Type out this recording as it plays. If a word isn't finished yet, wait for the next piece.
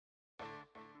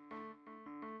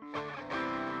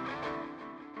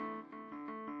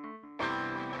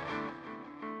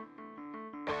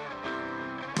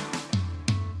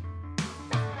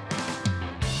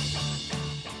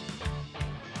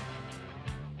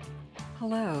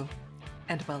Hello,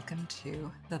 and welcome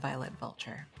to The Violet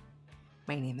Vulture.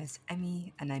 My name is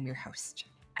Emmy, and I'm your host.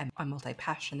 I'm a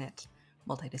multi-passionate,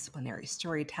 multidisciplinary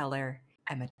storyteller.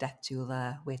 I'm a death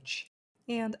doula, witch,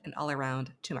 and an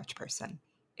all-around too much person.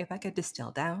 If I could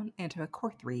distill down into a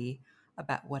core three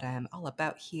about what I'm all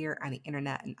about here on the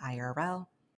internet and IRL,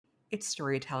 it's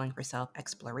storytelling for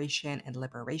self-exploration and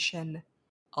liberation,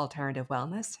 alternative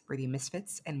wellness for the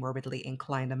misfits and morbidly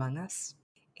inclined among us,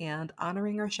 and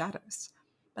honoring our shadows.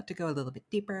 But to go a little bit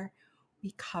deeper,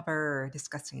 we cover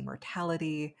discussing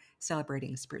mortality,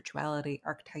 celebrating spirituality,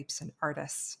 archetypes, and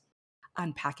artists,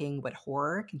 unpacking what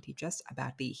horror can teach us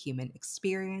about the human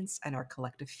experience and our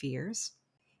collective fears,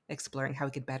 exploring how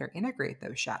we could better integrate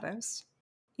those shadows,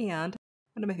 and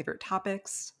one of my favorite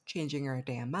topics, changing our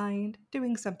damn mind,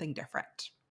 doing something different.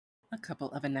 A couple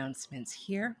of announcements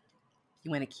here. If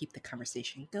you want to keep the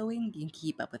conversation going, you can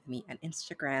keep up with me on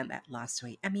Instagram at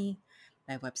LaSoyEmmy,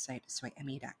 my website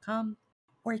soyemmy.com,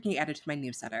 or you can get added to my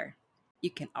newsletter.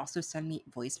 You can also send me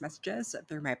voice messages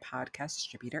through my podcast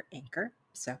distributor, Anchor.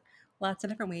 So lots of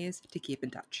different ways to keep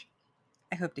in touch.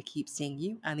 I hope to keep seeing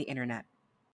you on the internet.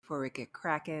 Before we get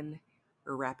cracking,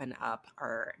 we're wrapping up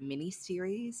our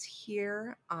mini-series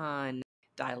here on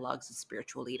Dialogues with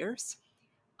Spiritual Leaders.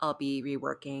 I'll be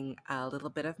reworking a little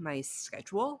bit of my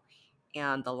schedule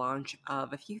and the launch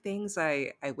of a few things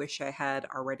I wish I had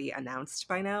already announced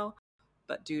by now,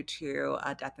 but due to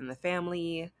a death in the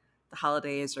family, the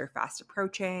holidays are fast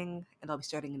approaching, and I'll be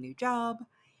starting a new job.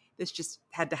 This just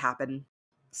had to happen.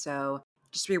 So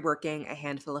just reworking a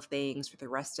handful of things for the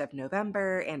rest of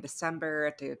November and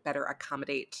December to better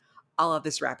accommodate all of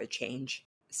this rapid change.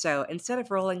 So instead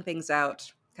of rolling things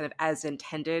out kind of as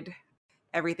intended,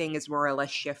 everything is more or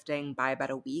less shifting by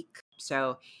about a week.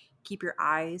 So keep your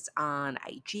eyes on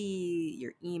IG,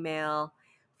 your email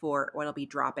for what I'll be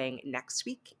dropping next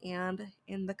week and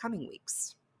in the coming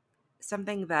weeks.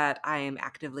 Something that I am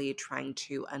actively trying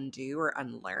to undo or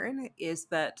unlearn is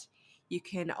that you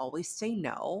can always say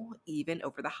no, even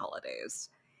over the holidays.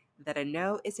 That a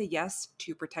no is a yes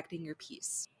to protecting your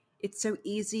peace. It's so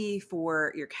easy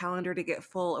for your calendar to get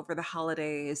full over the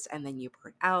holidays, and then you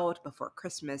burn out before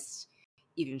Christmas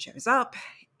even shows up,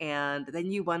 and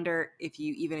then you wonder if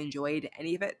you even enjoyed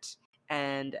any of it.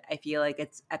 And I feel like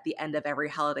it's at the end of every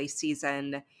holiday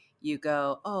season, you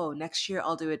go, oh, next year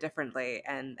I'll do it differently,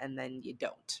 and then you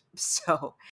don't.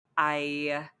 So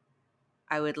I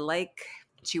would like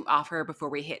to offer before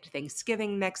we hit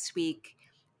Thanksgiving next week,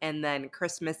 and then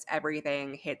Christmas,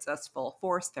 everything hits us full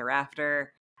force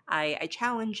thereafter. I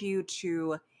challenge you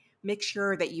to make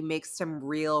sure that you make some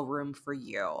real room for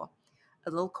you. A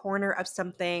little corner of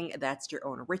something that's your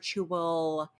own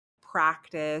ritual,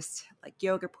 practice, like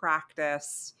yoga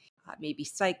practice, maybe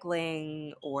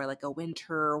cycling, or like a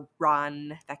winter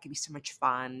run. That could be so much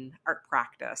fun, art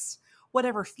practice,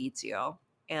 whatever feeds you.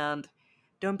 And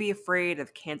don't be afraid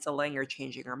of canceling or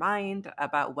changing your mind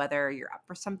about whether you're up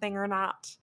for something or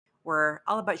not. We're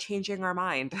all about changing our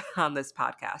mind on this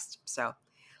podcast. So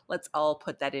let's all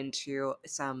put that into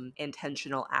some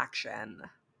intentional action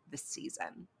this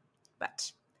season.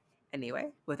 But anyway,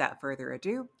 without further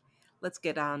ado, let's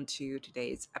get on to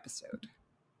today's episode.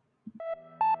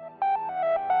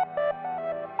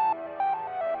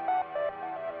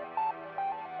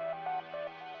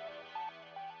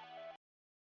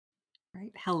 All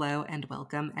right, hello and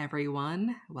welcome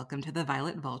everyone. Welcome to the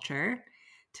Violet Vulture.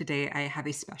 Today I have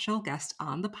a special guest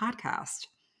on the podcast.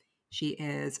 She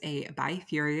is a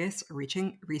bi-furious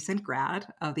recent grad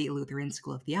of the Lutheran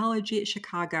School of Theology at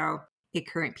Chicago, a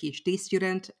current PhD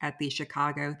student at the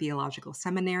Chicago Theological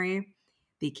Seminary,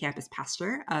 the campus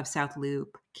pastor of South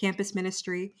Loop Campus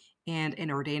Ministry, and an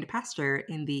ordained pastor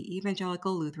in the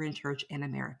Evangelical Lutheran Church in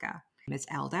America. My name is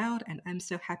Elle Dowd, and I'm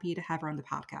so happy to have her on the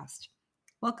podcast.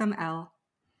 Welcome, Elle.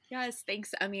 Yes,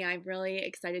 thanks, Emmy. I'm really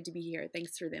excited to be here.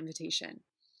 Thanks for the invitation.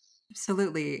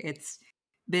 Absolutely. It's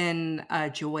been a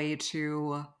joy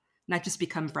to not just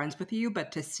become friends with you,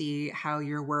 but to see how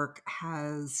your work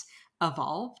has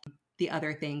evolved. The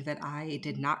other thing that I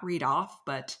did not read off,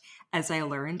 but as I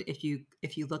learned, if you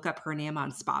look up her name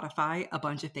on Spotify, a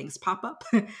bunch of things pop up.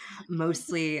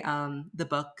 Mostly the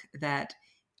book that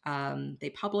they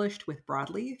published with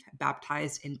Broadleaf,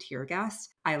 Baptized in Tear Gas.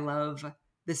 I love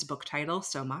this book title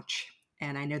so much,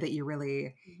 and I know that you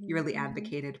really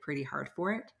advocated pretty hard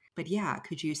for it. But yeah,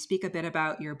 could you speak a bit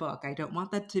about your book? I don't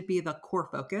want that to be the core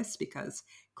focus because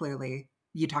clearly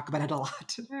you talk about it a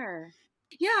lot. Sure.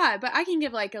 Yeah, but I can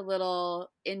give like a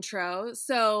little intro.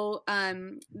 So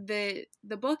the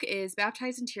book is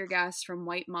Baptized in Tear Gas from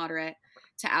White Moderate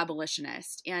to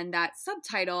Abolitionist. And that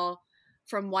subtitle,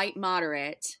 From White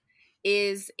Moderate,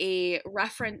 is a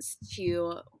reference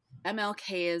to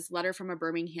MLK's letter from a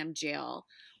Birmingham jail,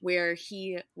 where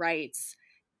he writes,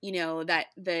 that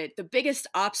the biggest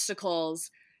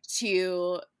obstacles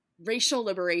to racial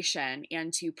liberation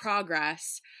and to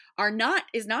progress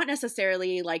is not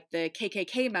necessarily like the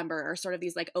KKK member or sort of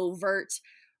these like overt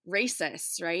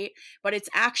racists, right? But it's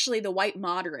actually the white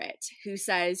moderate who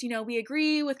says, we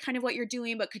agree with kind of what you're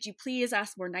doing, but could you please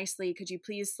ask more nicely? Could you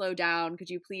please slow down?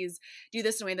 Could you please do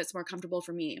this in a way that's more comfortable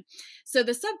for me? So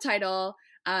the subtitle,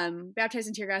 Baptized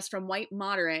in Tear Gas from White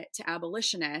Moderate to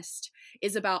Abolitionist,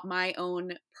 is about my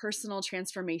own personal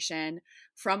transformation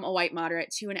from a white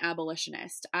moderate to an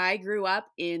abolitionist. I grew up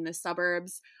in the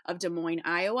suburbs of Des Moines,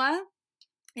 Iowa,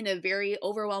 in a very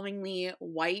overwhelmingly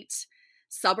white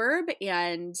suburb.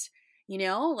 And,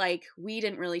 we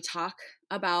didn't really talk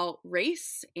about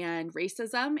race and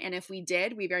racism. And if we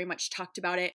did, we very much talked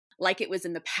about it like it was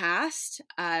in the past.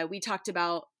 We talked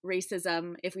about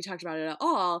racism, if we talked about it at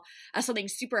all, as something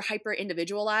super hyper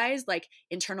individualized, like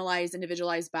internalized,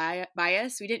 individualized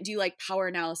bias. We didn't do like power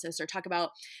analysis or talk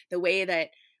about the way that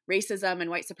racism and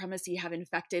white supremacy have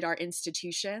infected our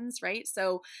institutions, right?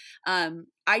 So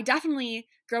I definitely,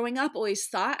 growing up, always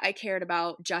thought I cared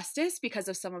about justice because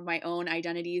of some of my own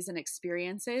identities and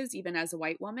experiences, even as a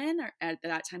white woman, or at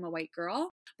that time a white girl.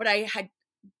 But I had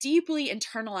deeply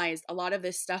internalized a lot of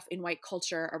this stuff in white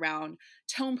culture around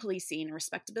tone policing,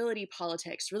 respectability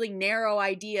politics, really narrow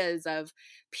ideas of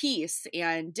peace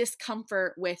and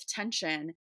discomfort with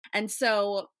tension. And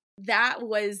so that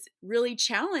was really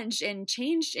challenged and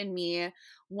changed in me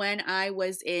when I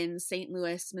was in St.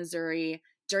 Louis, Missouri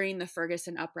during the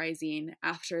Ferguson uprising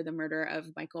after the murder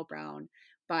of Michael Brown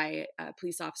by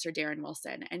police officer Darren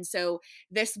Wilson. And so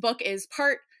this book is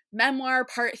part memoir,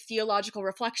 part theological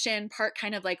reflection, part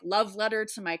kind of like love letter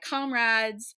to my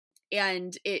comrades.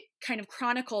 And it kind of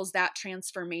chronicles that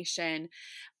transformation.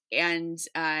 And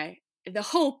the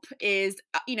hope is,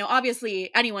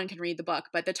 obviously anyone can read the book,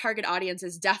 but the target audience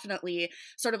is definitely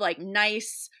sort of like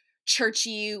nice,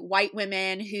 churchy white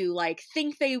women who like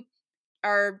think they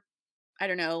are, I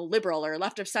don't know, liberal or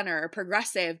left of center or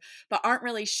progressive, but aren't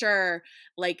really sure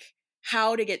like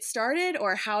how to get started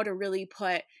or how to really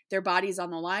put their bodies on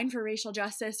the line for racial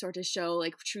justice or to show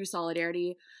like true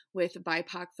solidarity with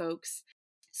BIPOC folks.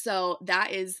 So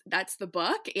that's the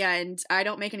book, and I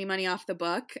don't make any money off the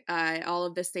book. All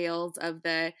of the sales of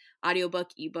the audiobook,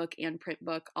 ebook, and print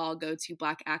book all go to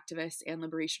Black activists and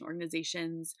liberation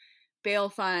organizations, bail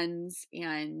funds,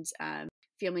 and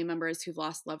family members who've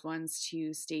lost loved ones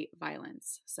to state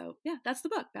violence. So yeah, that's the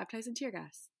book, Baptized in Tear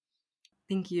Gas.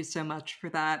 Thank you so much for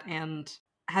that. And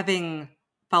having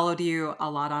followed you a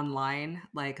lot online,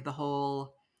 like the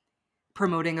whole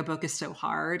promoting a book is so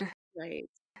hard. Right.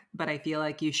 But I feel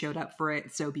like you showed up for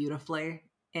it so beautifully.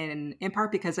 And in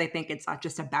part because I think it's not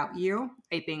just about you.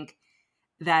 I think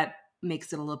that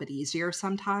makes it a little bit easier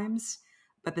sometimes.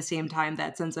 But at the same time,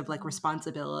 that sense of like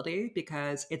responsibility,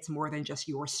 because it's more than just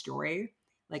your story,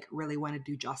 like really want to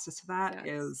do justice to that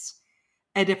is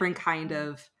a different kind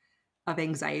of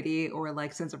anxiety or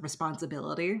like sense of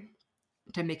responsibility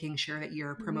to making sure that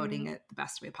you're promoting it the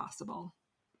best way possible.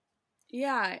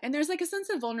 Yeah. And there's like a sense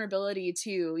of vulnerability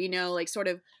too, like sort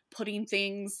of putting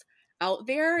things out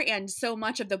there. And so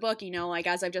much of the book, like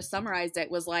as I've just summarized it,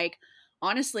 was like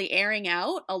honestly airing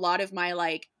out a lot of my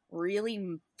like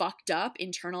really fucked up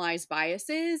internalized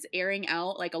biases, airing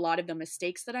out like a lot of the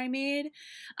mistakes that I made.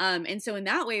 And so in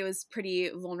that way, it was pretty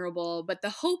vulnerable. But the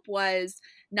hope was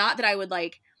not that I would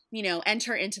like,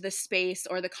 enter into the space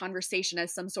or the conversation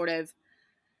as some sort of,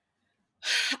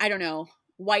 I don't know,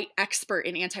 white expert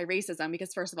in anti-racism,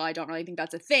 because first of all, I don't really think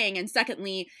that's a thing. And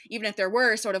secondly, even if there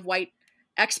were sort of white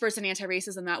experts in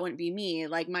anti-racism, that wouldn't be me.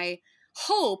 Like my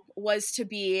hope was to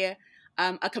be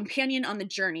a companion on the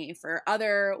journey for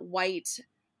other white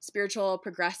spiritual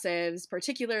progressives,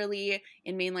 particularly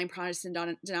in mainline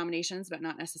Protestant denominations, but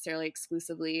not necessarily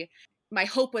exclusively. My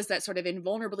hope was that sort of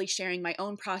invulnerably sharing my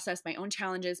own process, my own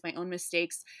challenges, my own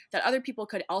mistakes, that other people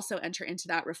could also enter into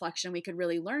that reflection. We could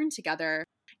really learn together.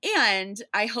 And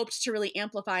I hoped to really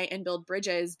amplify and build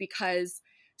bridges, because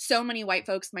so many white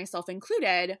folks, myself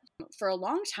included, for a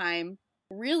long time,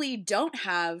 really don't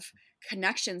have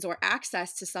connections or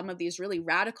access to some of these really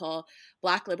radical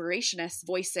Black liberationist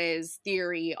voices,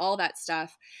 theory, all that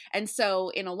stuff. And so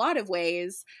in a lot of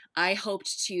ways, I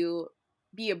hoped to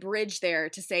be a bridge there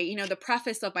to say, the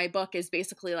preface of my book is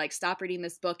basically like, stop reading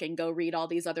this book and go read all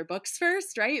these other books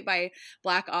first, right? By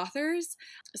Black authors.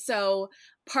 So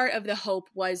part of the hope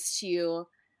was to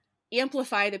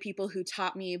amplify the people who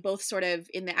taught me, both sort of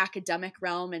in the academic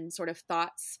realm and sort of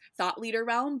thought leader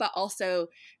realm, but also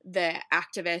the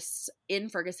activists in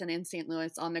Ferguson and St.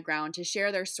 Louis on the ground, to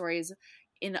share their stories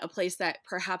in a place that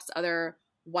perhaps other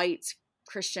white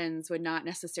Christians would not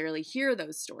necessarily hear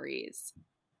those stories.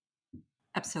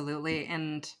 Absolutely.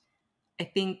 And I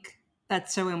think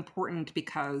that's so important,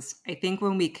 because I think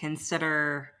when we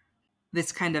consider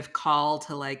this kind of call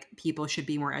to like people should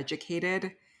be more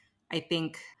educated, I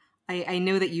think I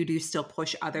know that you do still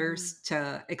push others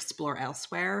to explore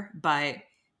elsewhere, but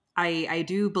I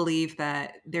do believe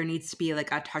that there needs to be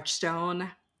like a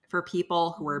touchstone for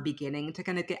people who are beginning to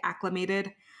kind of get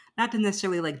acclimated, not to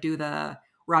necessarily like do the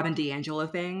Robin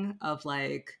DiAngelo thing of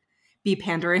like be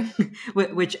pandering,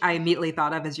 which I immediately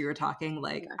thought of as you were talking.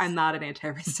 Like, I'm Yes. not an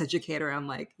anti-racist educator. I'm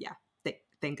like, yeah,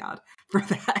 thank God for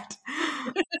that.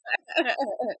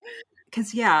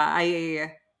 Because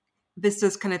this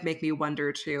does kind of make me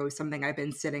wonder too. Something I've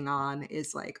been sitting on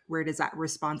is like, where does that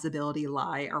responsibility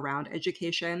lie around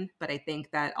education? But I think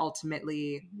that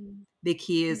ultimately the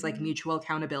key is like mutual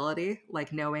accountability,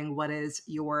 like knowing what is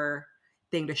your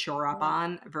thing to shore up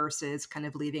on versus kind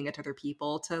of leaving it to other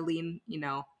people to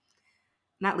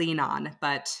not lean on,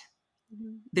 but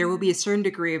there will be a certain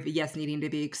degree of yes needing to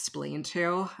be explained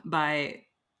to. But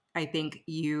I think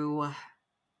you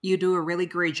do a really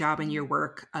great job in your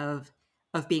work of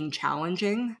being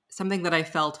challenging, something that I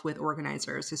felt with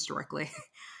organizers historically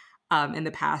in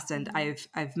the past, and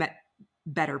I've met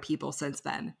better people since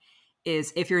then,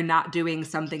 is if you're not doing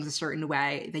some things a certain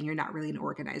way, then you're not really an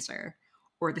organizer.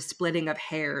 Or the splitting of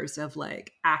hairs of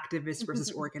like activist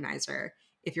versus organizer.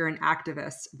 If you're an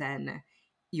activist, then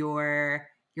you're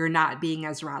not being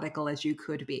as radical as you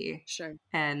could be. Sure.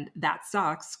 And that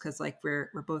sucks, because like we're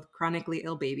both chronically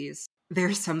ill babies.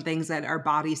 There's some things that our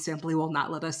body simply will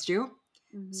not let us do.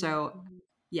 So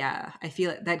yeah, I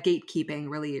feel that gatekeeping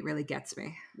really, really gets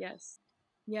me. Yes.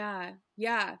 Yeah.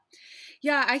 Yeah.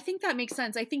 Yeah. I think that makes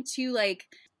sense. I think too, like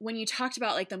when you talked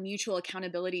about like the mutual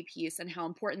accountability piece and how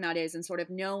important that is, and sort of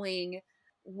knowing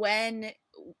when,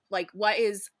 like, what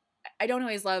is, I don't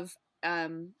always love,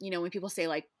 when people say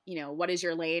like, what is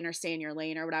your lane, or stay in your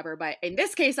lane or whatever. But in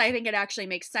this case, I think it actually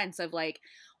makes sense of like,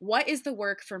 what is the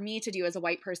work for me to do as a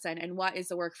white person, and what is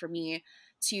the work for me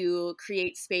to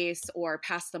create space or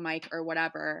pass the mic or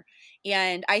whatever.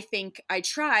 And I think I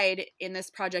tried in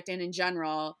this project and in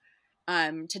general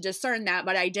to discern that,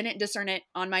 but I didn't discern it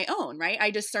on my own, right? I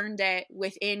discerned it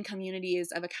within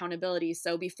communities of accountability.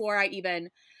 So before I even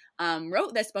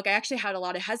wrote this book, I actually had a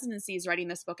lot of hesitancies writing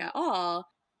this book at all,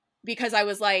 because I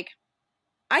was like,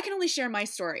 I can only share my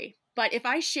story. But if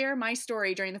I share my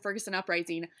story during the Ferguson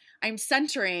uprising, I'm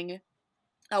centering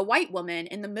a white woman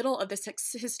in the middle of this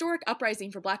historic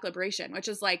uprising for Black liberation, which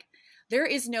is like, there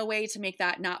is no way to make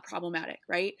that not problematic,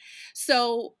 right?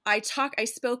 So I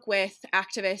spoke with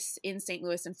activists in St.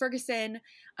 Louis and Ferguson,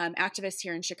 activists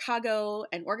here in Chicago,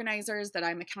 and organizers that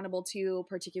I'm accountable to,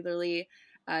 particularly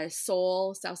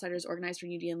SOUL, Southsiders Organized for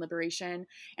Unity and Liberation.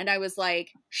 And I was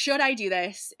like, should I do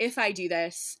this? If I do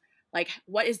this, like,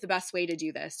 what is the best way to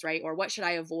do this, right? Or what should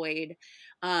I avoid?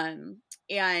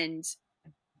 And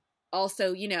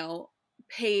also,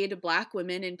 paid Black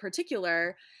women in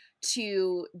particular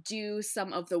to do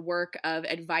some of the work of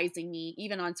advising me,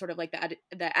 even on sort of like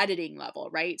the editing level,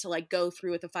 right? To like go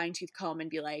through with a fine tooth comb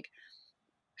and be like,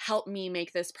 help me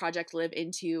make this project live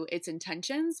into its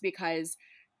intentions, because,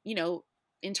 my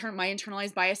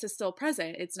internalized bias is still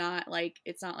present. It's not like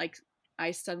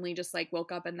I suddenly just like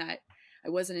woke up and that I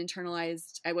wasn't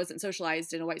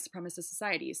socialized in a white supremacist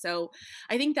society. So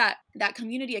I think that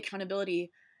community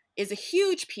accountability is a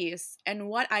huge piece. And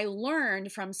what I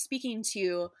learned from speaking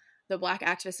to the Black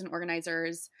activists and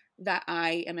organizers that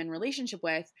I am in relationship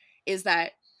with is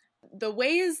that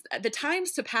the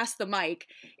times to pass the mic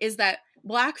is that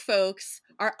Black folks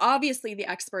are obviously the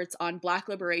experts on Black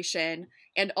liberation,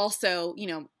 and also,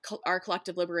 our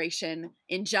collective liberation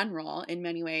in general in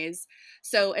many ways.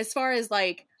 So as far as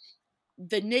like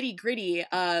the nitty gritty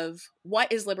of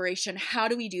what is liberation, how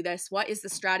do we do this, what is the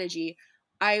strategy,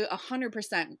 I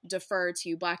 100% defer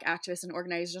to Black activists and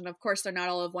organizers. And of course, they're not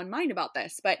all of one mind about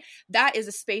this, but that is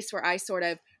a space where I sort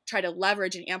of try to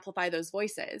leverage and amplify those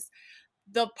voices.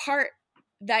 The part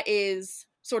that is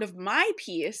sort of my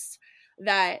piece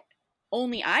that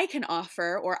only I can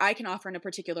offer, or I can offer in a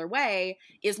particular way,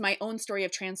 is my own story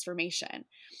of transformation.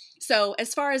 So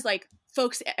as far as like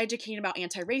folks educating about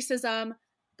anti-racism,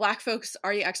 Black folks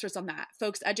are the experts on that.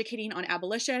 Folks educating on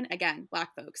abolition, again,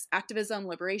 Black folks. Activism,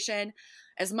 liberation,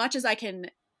 as much as I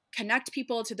can connect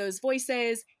people to those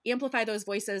voices, amplify those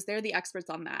voices, they're the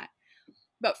experts on that.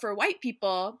 But for white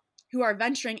people who are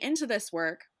venturing into this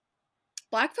work,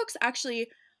 Black folks actually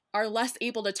are less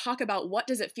able to talk about what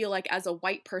does it feel like as a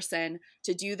white person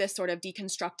to do this sort of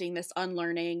deconstructing, this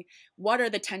unlearning. What are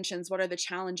the tensions? What are the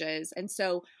challenges? And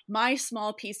so my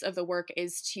small piece of the work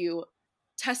is to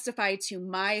testify to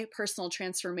my personal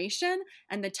transformation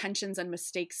and the tensions and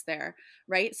mistakes there,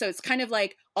 right? So it's kind of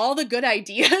like all the good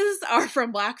ideas are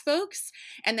from Black folks.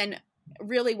 And then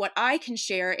really what I can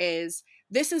share is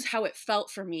this is how it felt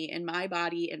for me in my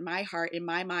body, in my heart, in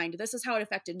my mind. This is how it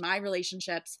affected my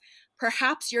relationships.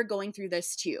 Perhaps you're going through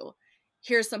this too.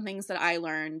 Here's some things that I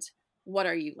learned. What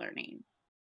are you learning?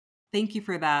 Thank you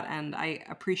for that. And I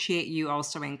appreciate you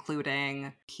also including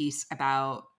a piece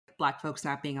about Black folks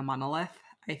not being a monolith.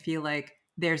 I feel like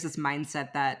there's this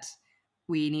mindset that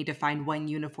we need to find one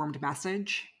uniformed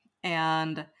message.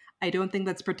 And I don't think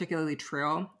that's particularly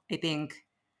true. I think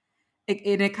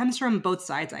it comes from both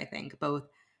sides, I think, both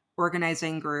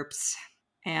organizing groups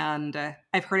and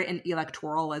I've heard it in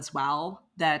electoral as well,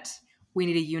 that we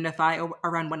need to unify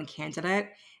around one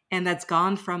candidate. And that's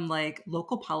gone from like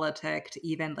local politic to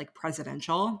even like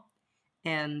presidential.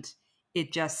 And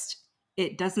it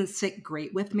doesn't sit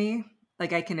great with me.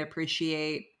 Like I can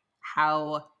appreciate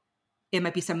how it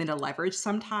might be something to leverage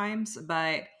sometimes,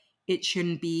 but it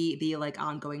shouldn't be the like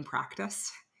ongoing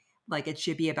practice. Like it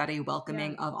should be about a Yeah.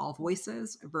 welcoming of all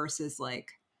voices versus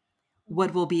like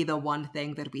what Mhm. will be the one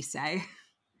thing that we say.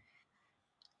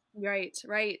 Right,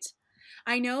 right.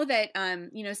 I know that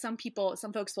some people,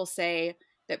 some folks will say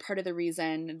that part of the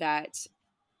reason that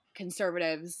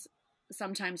conservatives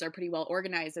sometimes are pretty well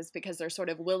organized is because they're sort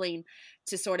of willing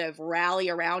to sort of rally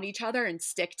around each other and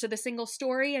stick to the single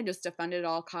story and just defend it at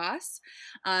all costs.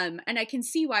 And I can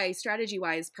see why, strategy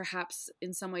wise, perhaps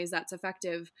in some ways that's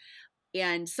effective.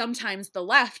 And sometimes the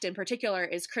left in particular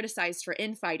is criticized for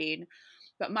infighting.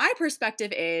 But my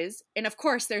perspective is, and of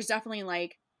course, there's definitely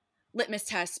like litmus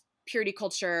tests, purity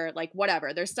culture, like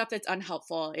whatever. There's stuff that's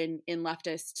unhelpful in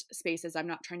leftist spaces. I'm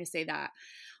not trying to say that.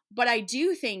 But I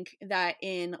do think that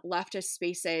in leftist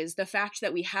spaces, the fact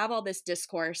that we have all this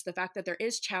discourse, the fact that there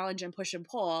is challenge and push and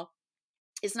pull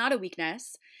is not a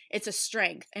weakness, it's a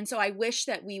strength. And so I wish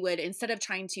that we would, instead of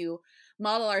trying to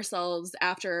model ourselves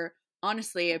after,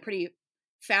 honestly, a pretty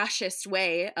fascist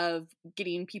way of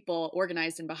getting people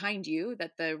organized and behind you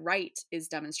that the right is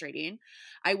demonstrating,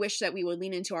 I wish that we would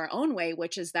lean into our own way,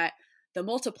 which is that the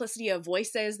multiplicity of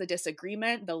voices, the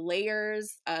disagreement, the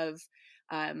layers of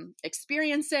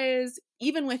experiences,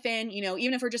 even within,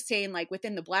 even if we're just saying like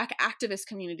within the Black activist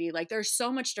community, like there's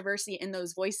so much diversity in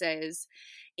those voices.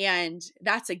 And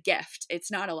that's a gift.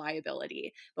 It's not a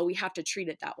liability, but we have to treat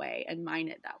it that way and mine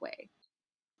it that way.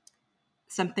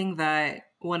 Something that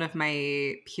one of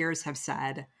my peers have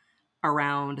said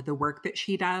around the work that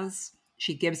she does,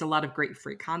 she gives a lot of great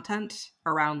free content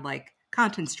around like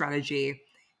content strategy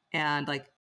and like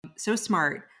so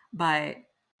smart, but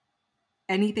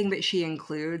anything that she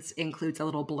includes a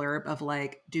little blurb of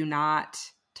like, do not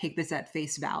take this at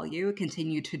face value,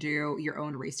 continue to do your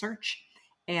own research.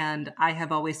 And I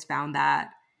have always found that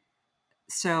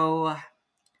so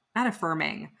not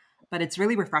affirming, but it's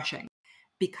really refreshing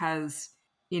because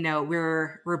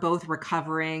we're both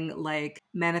recovering like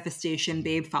manifestation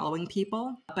babe following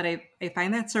people, but I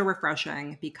find that so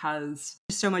refreshing because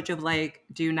so much of like,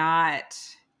 do not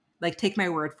like take my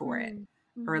word for it,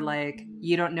 or Mm-hmm. like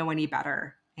you don't know any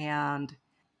better. And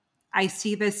I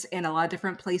see this in a lot of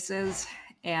different places,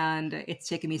 and it's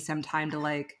taken me some time to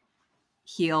like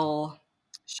heal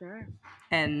Sure.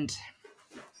 and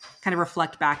kind of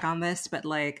reflect back on this. But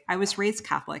like I was raised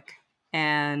Catholic,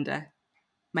 and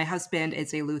my husband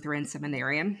is a Lutheran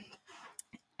seminarian,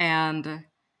 and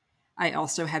I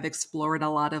also have explored a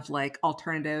lot of like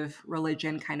alternative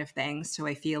religion kind of things. So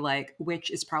I feel like which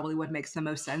is probably what makes the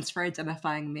most sense for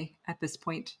identifying me at this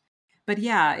point. But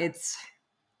yeah, it's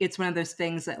one of those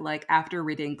things that like after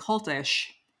reading Cultish,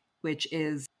 which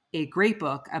is a great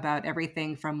book about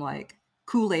everything from like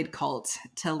Kool-Aid cult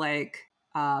to like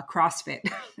CrossFit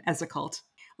as a cult,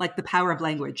 like the power of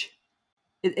language.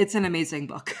 It's an amazing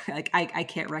book. Like I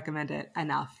can't recommend it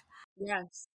enough.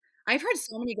 Yes. I've heard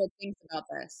so many good things about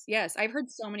this. Yes, I've heard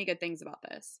so many good things about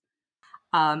this.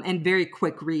 And very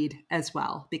quick read as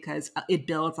well because it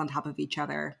builds on top of each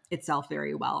other itself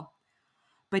very well.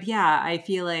 But yeah, I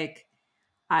feel like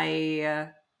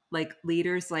I like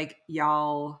leaders like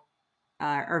y'all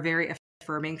are very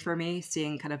affirming for me.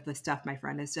 Seeing kind of the stuff my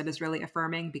friend has said is really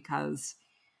affirming because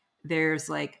there's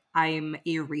like I'm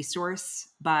a resource,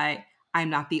 but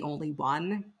I'm not the only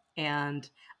one. And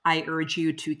I urge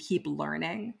you to keep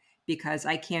learning because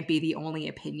I can't be the only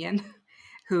opinion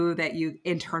who that you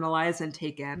internalize and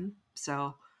take in.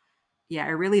 So yeah, I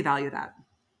really value that.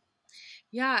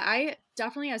 Yeah, I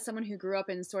definitely, as someone who grew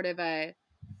up in sort of a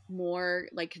more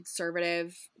like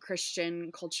conservative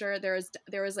Christian culture, there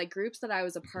was like groups that I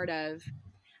was a part of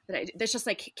that just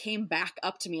like came back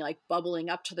up to me, like bubbling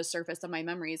up to the surface of my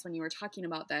memories when you were talking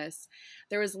about this.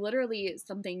 There was literally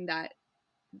something that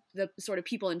the sort of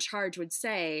people in charge would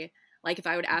say, like if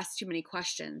I would ask too many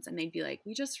questions, and they'd be like,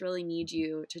 we just really need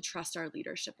you to trust our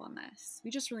leadership on this. We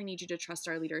just really need you to trust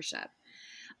our leadership.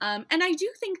 And I do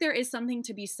think there is something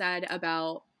to be said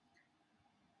about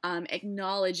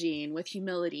acknowledging with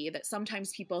humility that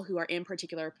sometimes people who are in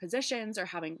particular positions or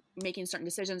making certain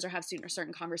decisions or have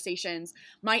certain conversations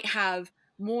might have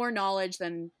more knowledge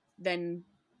than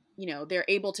they're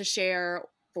able to share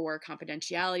for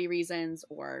confidentiality reasons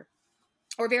or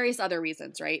various other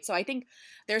reasons, right? So I think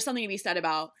there's something to be said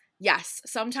about, yes,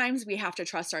 sometimes we have to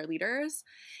trust our leaders.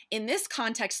 In this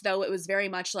context, though, it was very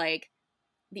much like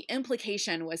the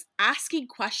implication was asking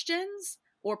questions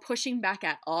or pushing back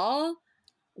at all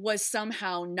was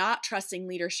somehow not trusting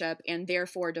leadership and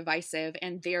therefore divisive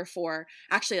and therefore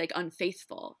actually like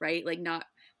unfaithful, right? Like not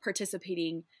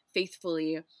participating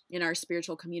faithfully in our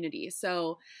spiritual community.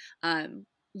 So,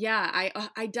 yeah,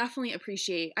 I definitely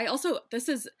appreciate. I also, this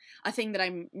is a thing that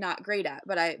I'm not great at,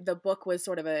 but the book was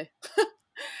sort of a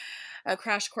a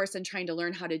crash course in trying to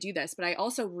learn how to do this. But I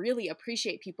also really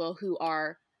appreciate people who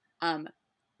are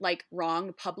like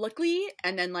wrong publicly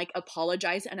and then like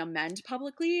apologize and amend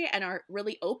publicly and are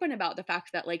really open about the fact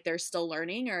that like they're still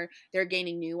learning or they're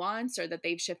gaining nuance or that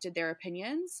they've shifted their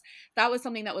opinions. That was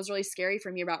something that was really scary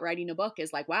for me about writing a book,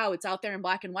 is like, wow, it's out there in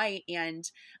black and white, and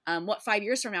what 5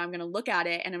 years from now I'm going to look at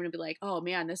it and I'm going to be like, oh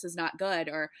man, this is not good,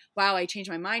 or wow, I changed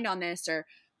my mind on this, or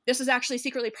this is actually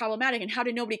secretly problematic and how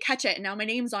did nobody catch it and now my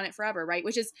name's on it forever, right?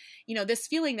 Which is, this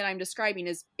feeling that I'm describing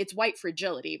is, it's white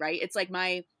fragility, right? It's like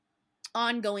my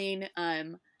ongoing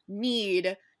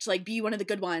need to like be one of the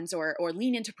good ones or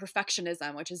lean into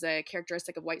perfectionism, which is a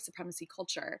characteristic of white supremacy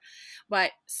culture.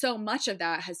 But so much of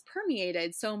that has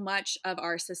permeated so much of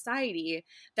our society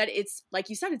that it's, like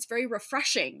you said, it's very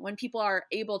refreshing when people are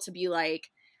able to be like,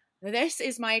 this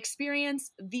is my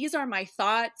experience, these are my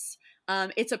thoughts,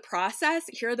 it's a process,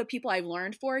 here are the people I've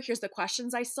learned for, here's the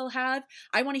questions I still have,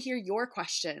 I want to hear your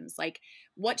questions, like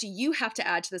what do you have to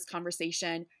add to this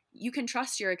conversation? You can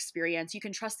trust your experience, you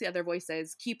can trust the other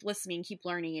voices, keep listening, keep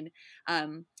learning.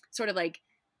 Sort of like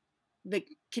the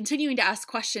continuing to ask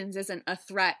questions isn't a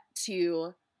threat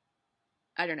to,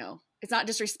 I don't know, it's not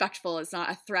disrespectful, it's not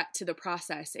a threat to the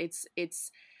process,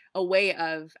 it's a way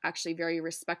of actually very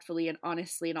respectfully and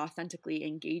honestly and authentically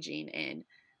engaging in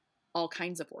all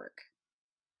kinds of work.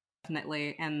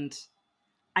 Definitely. And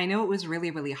I know it was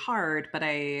really, really hard, but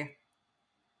I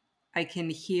can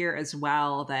hear as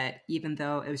well that even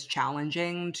though it was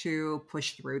challenging to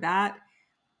push through that,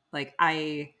 like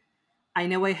I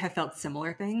know I have felt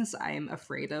similar things. I'm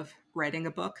afraid of writing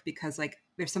a book because like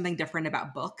there's something different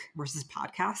about book versus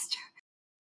podcast.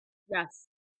 Yes.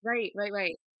 Right.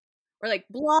 Or like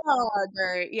blog,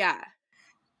 or yeah.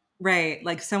 Right.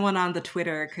 Like someone on the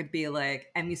Twitter could be like,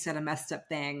 Emmy said a messed up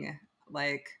thing.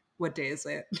 Like, what day is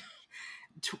it?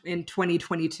 In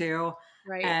 2022.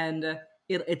 Right. And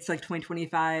it's like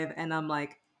 2025. And I'm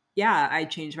like, yeah, I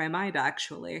changed my mind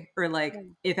actually. Or like, Yeah.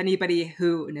 if anybody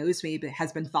who knows me but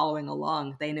has been following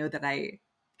along, they know that I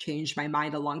changed my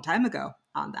mind a long time ago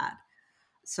on that.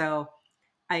 So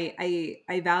I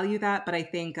value that, but I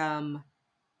think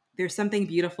there's something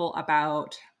beautiful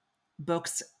about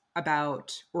books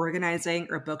about organizing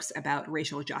or books about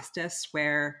racial justice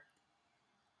where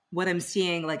what I'm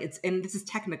seeing, like it's, and this is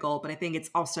technical, but I think it's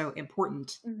also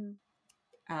important.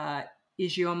 Mm-hmm. Uh,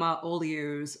 Ijeoma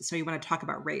Olu's So You Want to Talk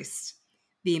About Race.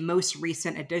 The most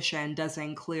recent edition does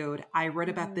include, I wrote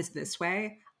about this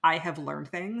way. I have learned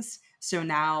things. So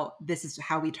now this is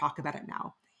how we talk about it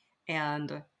now.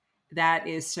 And that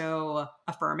is so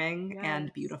affirming Yes.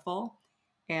 and beautiful.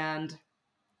 And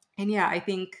yeah, I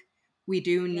think we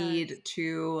do need Yes.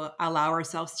 to allow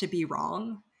ourselves to be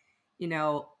wrong. You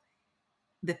know,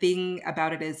 the thing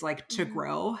about it is like to Mm-hmm.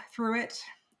 grow through it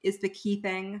is the key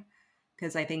thing,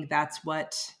 because I think that's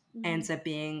what Mm-hmm. ends up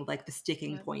being like the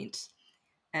sticking Yep. point.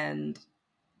 And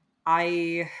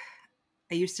I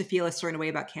used to feel a certain way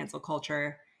about cancel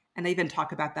culture, and I even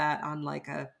talk about that on like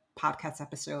a podcast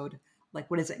episode. Like,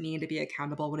 what does it mean to be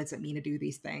accountable? What does it mean to do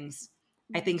these things?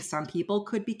 I Mm-hmm. think some people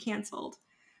could be canceled,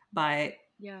 but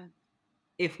Yeah.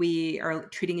 if we are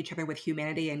treating each other with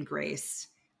humanity and grace,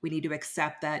 we need to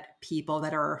accept that people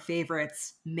that are our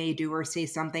favorites may do or say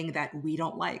something that we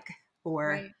don't like,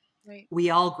 or Right. Right. we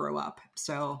all grow up.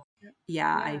 So Yep.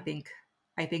 yeah, Yeah.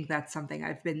 I think that's something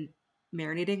I've been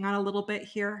marinating on a little bit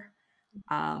here.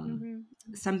 Um,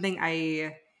 Mm-hmm. something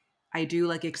I do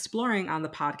like exploring on the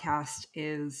podcast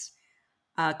is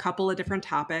a couple of different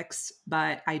topics,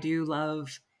 but I do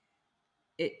love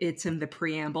it's in the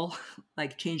preamble,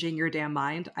 like changing your damn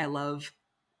mind. I love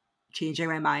changing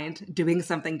my mind, doing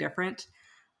something different.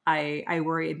 I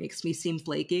worry it makes me seem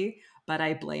flaky, but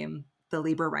I blame the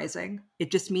Libra rising.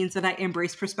 It just means that I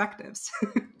embrace perspectives.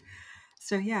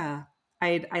 So yeah,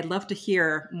 I'd love to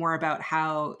hear more about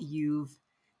how you've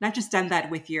not just done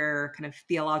that with your kind of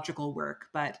theological work,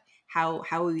 but how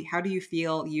do you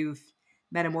feel you've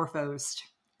metamorphosed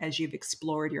as you've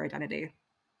explored your identity?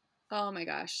 Oh my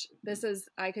gosh.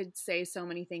 I could say so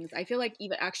many things. I feel like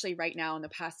even actually right now in the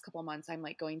past couple months, I'm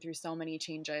like going through so many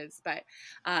changes, but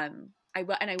I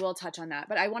will touch on that.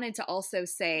 But I wanted to also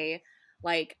say,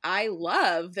 like, I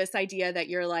love this idea that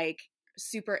you're like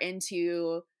super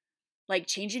into like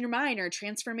changing your mind or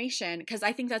transformation, because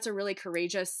I think that's a really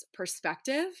courageous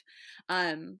perspective.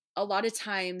 A lot of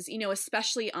times,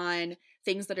 especially on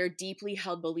things that are deeply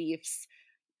held beliefs,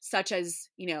 such as,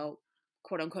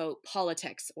 quote unquote,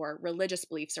 politics or religious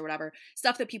beliefs or whatever,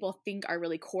 stuff that people think are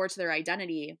really core to their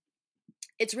identity,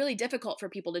 it's really difficult for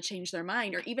people to change their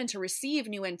mind or even to receive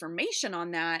new information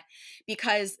on that,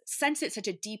 because since it's such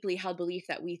a deeply held belief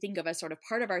that we think of as sort of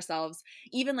part of ourselves,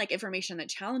 even like information that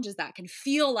challenges that can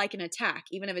feel like an attack,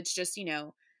 even if it's just,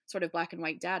 sort of black and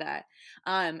white data.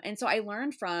 And so I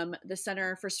learned from the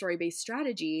Center for Story-Based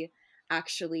Strategy,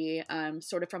 actually,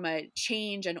 sort of from a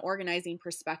change and organizing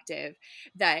perspective,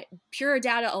 that pure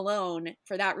data alone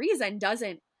for that reason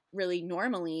doesn't really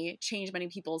normally change many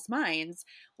people's minds.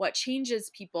 What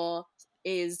changes people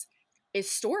is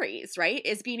stories, right?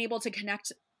 Is being able to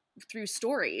connect through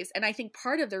stories. And I think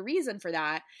part of the reason for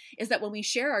that is that when we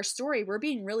share our story, we're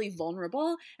being really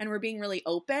vulnerable and we're being really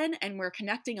open and we're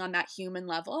connecting on that human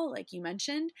level, like you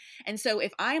mentioned. And so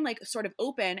if I'm like sort of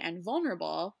open and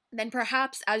vulnerable, then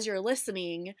perhaps as you're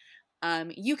listening,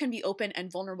 you can be open and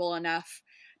vulnerable enough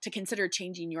to consider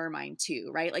changing your mind too,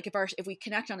 right? Like if we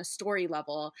connect on a story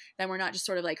level, then we're not just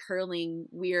sort of like hurling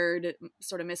weird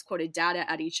sort of misquoted data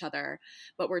at each other,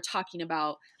 but we're talking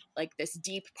about like this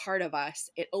deep part of us.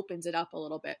 It opens it up a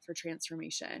little bit for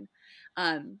transformation.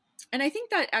 And I think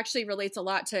that actually relates a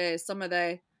lot to some of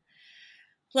the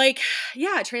like,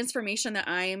 yeah, transformation that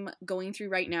I'm going through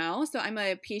right now. So I'm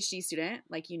a PhD student,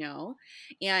 like,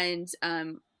 and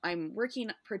I'm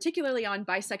working particularly on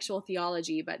bisexual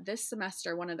theology, but this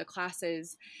semester, one of the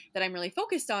classes that I'm really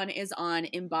focused on is on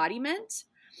embodiment.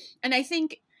 And I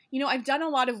think, I've done a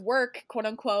lot of work, quote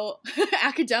unquote,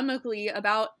 academically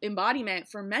about embodiment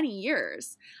for many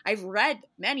years. I've read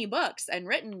many books and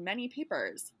written many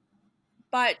papers,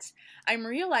 but I'm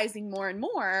realizing more and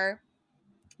more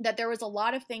that there was a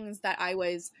lot of things that I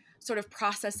was sort of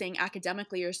processing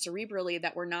academically or cerebrally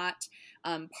that were not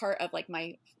part of like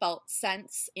my felt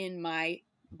sense in my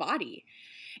body.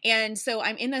 And so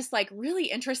I'm in this like really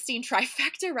interesting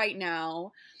trifecta right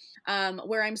now,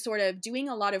 where I'm sort of doing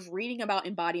a lot of reading about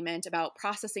embodiment, about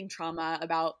processing trauma,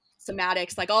 about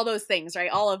somatics, like all those things, right?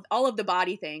 All of the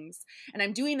body things. And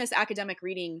I'm doing this academic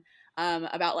reading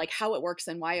about like how it works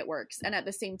and why it works. And at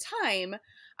the same time,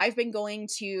 I've been going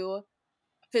to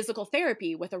physical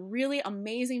therapy with a really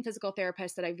amazing physical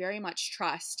therapist that I very much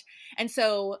trust. And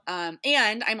so,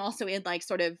 and I'm also in like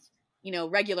sort of,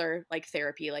 regular like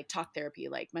therapy, like talk therapy,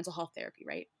 like mental health therapy,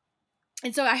 right?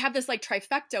 And so I have this like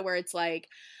trifecta where it's like,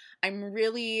 I'm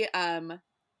really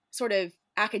sort of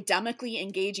academically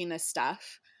engaging this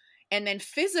stuff. And then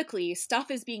physically, stuff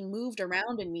is being moved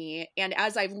around in me. And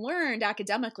as I've learned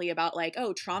academically about like,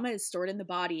 oh, trauma is stored in the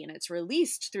body and it's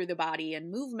released through the body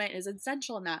and movement is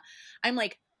essential in that, I'm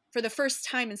like, for the first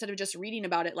time, instead of just reading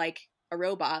about it like a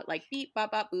robot, like beep,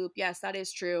 bop, bop, boop, yes, that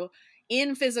is true.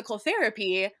 In physical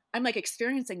therapy, I'm like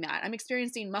experiencing that. I'm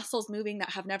experiencing muscles moving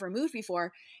that have never moved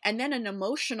before. And then an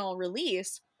emotional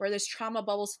release where this trauma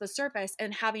bubbles to the surface,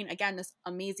 and having, again, this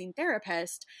amazing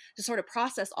therapist to sort of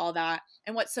process all that.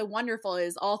 And what's so wonderful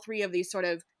is all three of these sort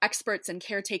of experts and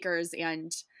caretakers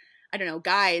and, I don't know,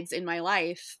 guides in my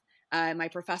life, my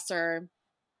professor,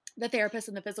 the therapist,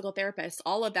 and the physical therapist,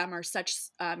 all of them are such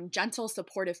gentle,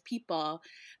 supportive people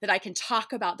that I can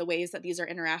talk about the ways that these are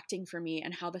interacting for me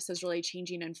and how this is really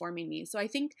changing and forming me. So I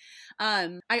think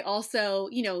I also,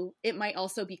 it might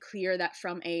also be clear that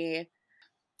from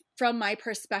my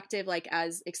perspective, like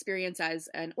as experience as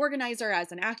an organizer,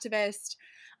 as an activist,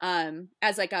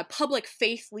 as like a public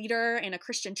faith leader in a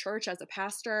Christian church, as a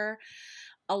pastor,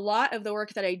 a lot of the work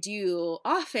that I do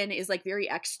often is like very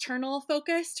external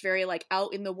focused, very like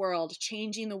out in the world,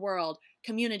 changing the world,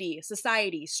 community,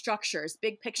 society, structures,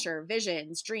 big picture,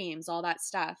 visions, dreams, all that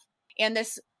stuff. And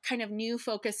this kind of new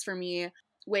focus for me,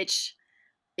 which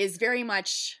is very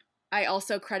much I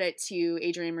also credit to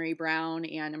Adrienne Marie Brown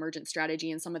and Emergent Strategy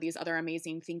and some of these other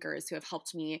amazing thinkers who have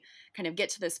helped me kind of get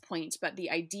to this point. But the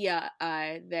idea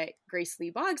that Grace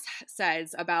Lee Boggs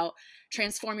says about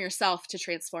transform yourself to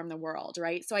transform the world,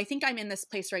 right? So I think I'm in this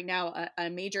place right now, a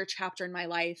major chapter in my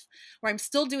life where I'm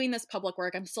still doing this public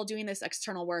work. I'm still doing this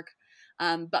external work,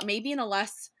 but maybe in a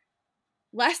less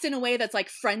in a way that's like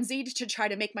frenzied to try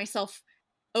to make myself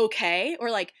okay,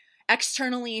 or like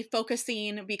externally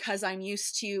focusing because of,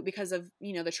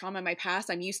 the trauma in my past,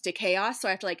 I'm used to chaos. So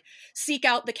I have to like seek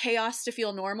out the chaos to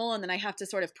feel normal. And then I have to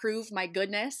sort of prove my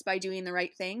goodness by doing the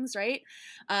right things. Right.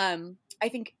 I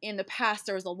think in the past,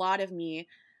 there was a lot of me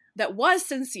that was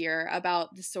sincere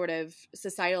about the sort of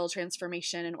societal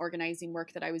transformation and organizing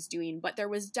work that I was doing. But there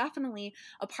was definitely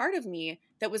a part of me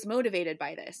that was motivated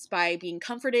by this, by being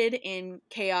comforted in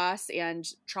chaos and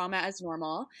trauma as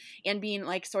normal, and being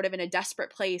like sort of in a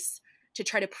desperate place to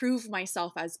try to prove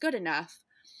myself as good enough.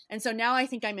 And so now I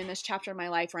think I'm in this chapter of my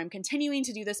life where I'm continuing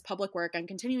to do this public work. I'm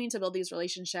continuing to build these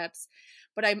relationships,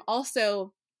 but I'm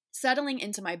also settling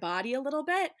into my body a little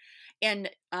bit, and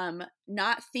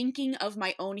not thinking of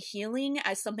my own healing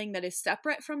as something that is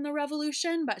separate from the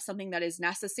revolution, but something that is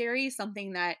necessary,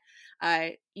 something that,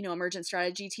 Emergent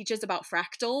Strategy teaches about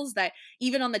fractals, that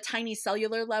even on the tiny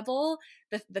cellular level,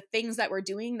 the things that we're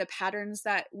doing, the patterns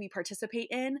that we participate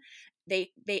in, they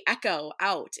echo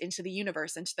out into the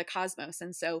universe, into the cosmos.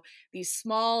 And so these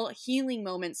small healing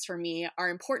moments for me are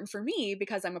important for me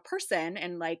because I'm a person,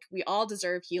 and like we all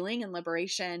deserve healing and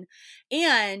liberation.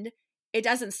 And it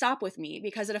doesn't stop with me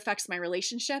because it affects my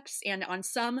relationships. And on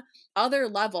some other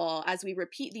level, as we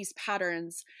repeat these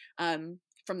patterns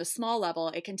from the small level,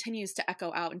 it continues to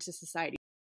echo out into society.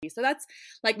 So that's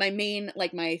like my main,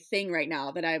 like my thing right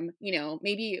now, that I'm,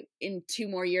 maybe in 2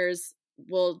 more years,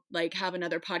 we'll like have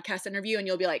another podcast interview and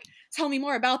you'll be like, tell me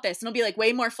more about this. And it'll be like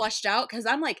way more fleshed out because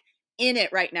I'm like in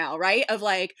it right now, right? Of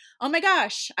like, oh my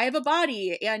gosh, I have a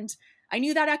body. And I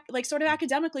knew that like sort of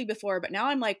academically before, but now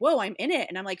I'm like, whoa, I'm in it.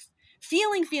 And I'm like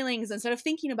feeling feelings instead of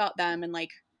thinking about them, and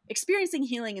like experiencing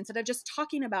healing instead of just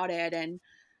talking about it. And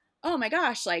oh my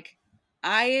gosh, like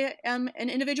I am an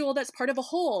individual that's part of a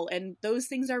whole, and those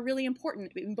things are really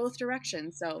important in both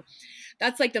directions. So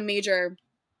that's like the major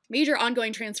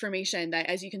ongoing transformation that,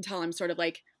 as you can tell, I'm sort of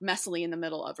like messily in the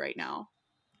middle of right now.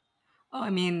 Oh,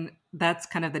 I mean, that's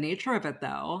kind of the nature of it,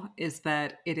 though, is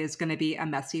that it is going to be a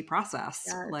messy process.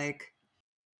 Yes. Like,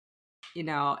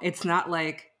 it's not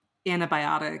like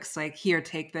antibiotics, like, here,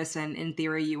 take this, and in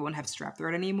theory, you won't have strep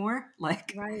throat anymore.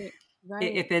 Like, Right.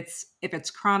 if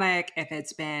it's chronic, if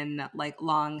it's been like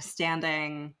long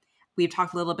standing, we've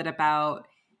talked a little bit about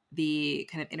the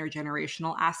kind of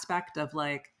intergenerational aspect of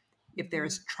like, if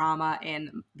there's trauma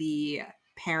in the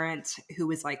parent who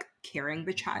is like carrying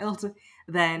the child,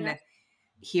 then Yep.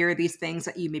 here are these things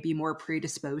that you may be more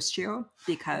predisposed to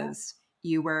because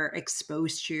you were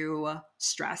exposed to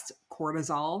stress,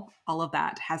 cortisol, all of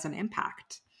that has an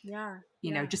impact. Yeah.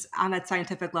 Just on that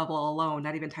scientific level alone,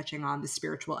 not even touching on the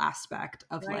spiritual aspect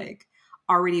of Right. like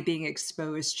already being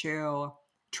exposed to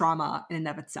trauma in and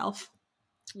of itself.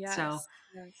 Yes. So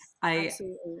Yes. I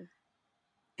Absolutely.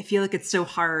 feel like it's so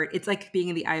hard. It's like being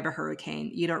in the eye of a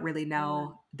hurricane. You don't really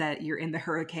know that you're in the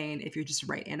hurricane if you're just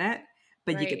right in it,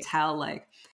 but you could tell like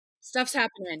stuff's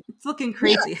happening. it's looking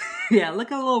crazy. Yeah,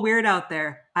 look a little weird out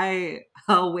there.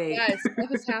 I'll wait. Yes,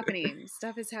 stuff is happening.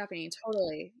 Stuff is happening.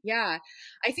 Totally. Yeah.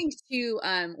 I think too,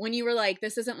 when you were like,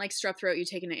 this isn't like strep throat, you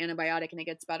take an antibiotic and it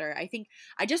gets better.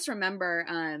 I just remember,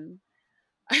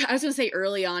 I was going to say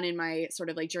early on in my sort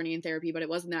of like journey in therapy, but it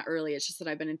wasn't that early. It's just that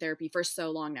I've been in therapy for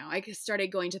so long now. I started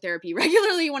going to therapy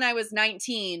regularly when I was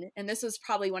 19. And this was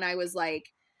probably when I was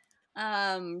like,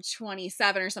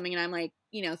 27 or something. And I'm like,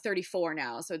 34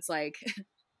 now. So it's like,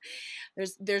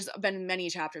 there's been many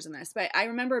chapters in this, but I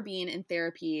remember being in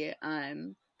therapy,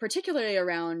 particularly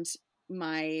around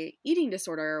my eating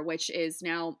disorder, which is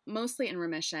now mostly in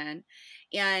remission.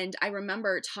 And I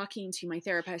remember talking to my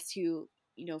therapist who,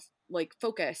 like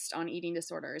focused on eating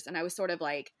disorders. And I was sort of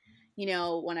like,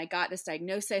 when I got this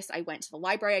diagnosis, I went to the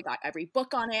library, I got every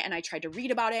book on it, and I tried to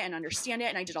read about it and understand it.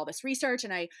 And I did all this research,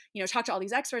 and I, talked to all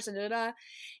these experts and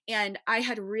And I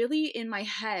had really in my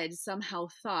head somehow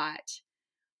thought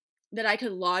that I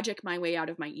could logic my way out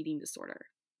of my eating disorder.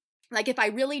 Like if I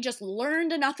really just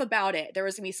learned enough about it, there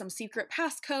was going to be some secret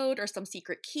passcode or some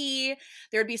secret key.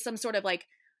 There would be some sort of like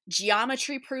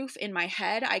geometry proof in my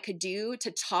head I could do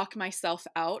to talk myself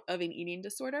out of an eating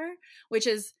disorder, which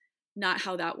is not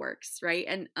how that works, right?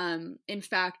 And in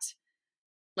fact,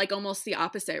 like almost the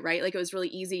opposite, right? Like it was really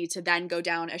easy to then go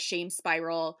down a shame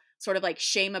spiral, sort of like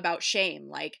shame about shame.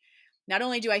 Like not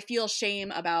only do I feel shame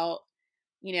about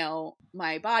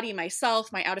my body,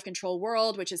 myself, my out of control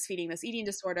world, which is feeding this eating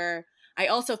disorder. I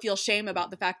also feel shame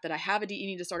about the fact that I have a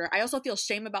eating disorder. I also feel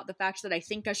shame about the fact that I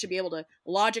think I should be able to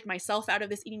logic myself out of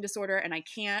this eating disorder and I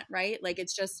can't, right? Like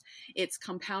it's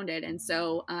compounded. And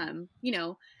so,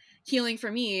 healing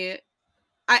for me,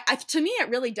 to me, it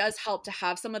really does help to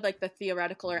have some of like the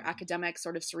theoretical or academic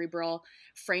sort of cerebral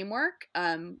framework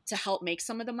to help make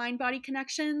some of the mind body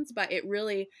connections. But it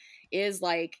really is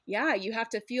like, yeah, you have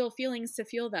to feel feelings to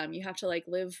feel them. You have to like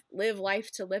live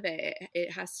life to live it.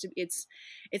 It has to.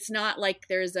 It's not like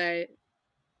there's a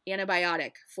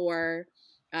antibiotic for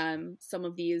some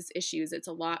of these issues. It's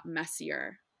a lot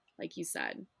messier, like you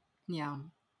said. Yeah.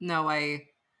 No, I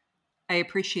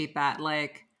appreciate that.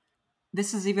 Like,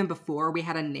 this is even before we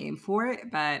had a name for it,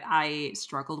 but I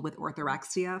struggled with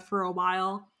orthorexia for a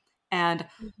while. And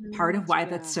part of why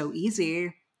that's Yeah. so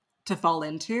easy to fall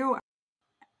into,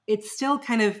 it's still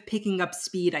kind of picking up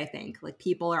speed, I think. Like,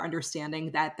 people are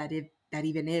understanding that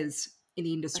even is an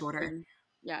eating A disorder. thing.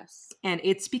 Yes. And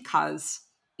it's because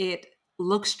it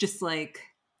looks just like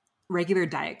regular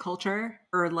diet culture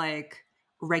or like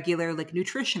regular like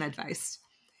nutrition advice.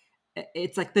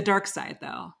 It's like the dark side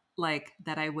though, like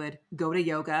that I would go to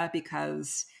yoga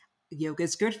because yoga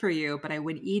is good for you, but I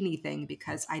wouldn't eat anything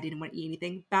because I didn't want to eat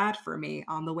anything bad for me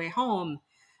on the way home.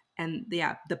 And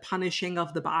yeah, the punishing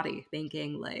of the body,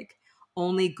 thinking like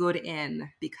only good in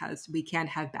because we can't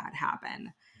have bad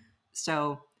happen.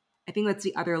 So I think that's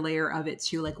the other layer of it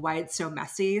too, like why it's so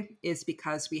messy is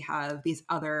because we have these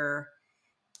other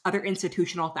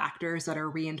institutional factors that are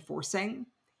reinforcing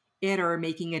it or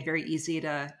making it very easy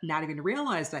to not even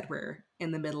realize that we're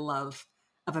in the middle of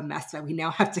a mess that we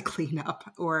now have to clean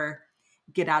up or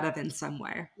get out of in some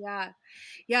way. Yeah.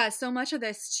 Yeah. So much of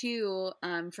this too,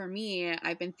 for me,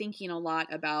 I've been thinking a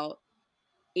lot about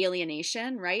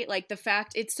alienation, right? Like the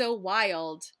fact it's so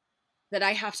wild that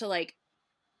I have to like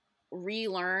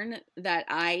relearn that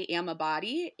I am a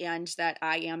body and that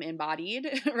I am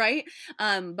embodied, right?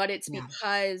 But it's Yeah.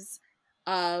 because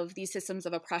of these systems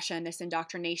of oppression, this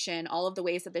indoctrination, all of the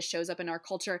ways that this shows up in our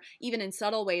culture, even in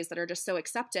subtle ways that are just so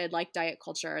accepted, like diet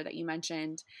culture that you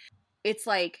mentioned. It's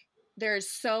like there's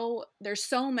so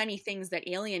many things that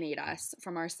alienate us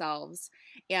from ourselves,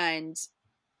 and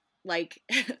like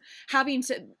having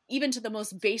to even to the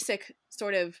most basic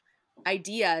sort of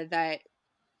idea that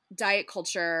diet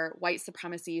culture, white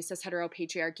supremacy, cis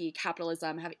heteropatriarchy,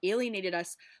 capitalism have alienated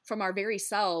us from our very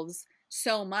selves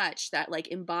so much that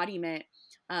like embodiment,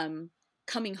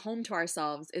 coming home to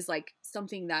ourselves is like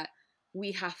something that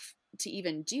we have to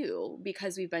even do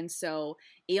because we've been so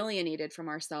alienated from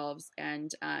ourselves.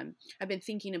 And I've been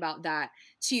thinking about that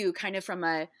too, kind of from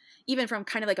even from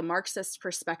kind of like a Marxist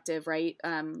perspective, right?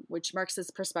 Which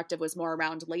Marxist perspective was more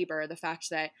around labor, the fact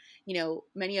that,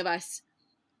 many of us,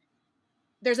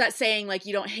 there's that saying like,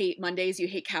 you don't hate Mondays, you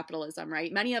hate capitalism,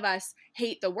 right? Many of us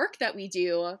hate the work that we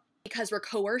do because we're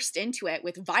coerced into it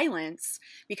with violence,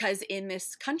 because in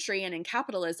this country and in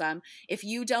capitalism, if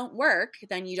you don't work,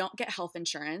 then you don't get health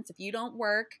insurance. If you don't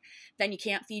work, then you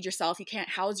can't feed yourself, you can't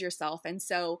house yourself. And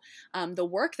so the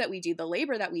work that we do, the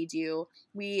labor that we do,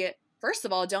 we first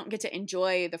of all don't get to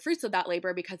enjoy the fruits of that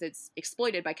labor because it's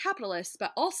exploited by capitalists,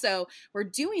 but also we're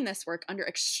doing this work under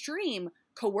extreme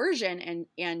coercion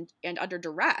and under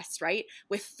duress, right?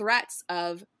 With threats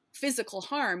of physical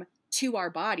harm to our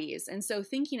bodies. And so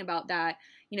thinking about that,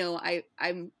 I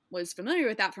was familiar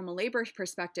with that from a labor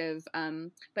perspective,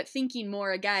 but thinking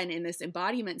more again in this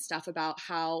embodiment stuff about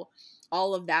how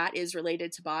all of that is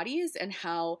related to bodies, and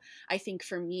how I think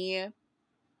for me,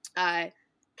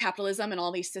 capitalism and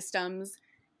all these systems,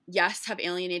 yes, have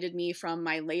alienated me from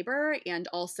my labor and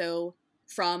also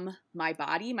from my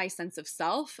body, my sense of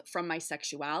self, from my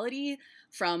sexuality,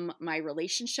 from my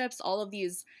relationships, all of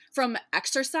these, from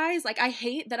exercise. Like, I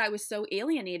hate that I was so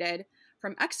alienated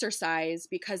from exercise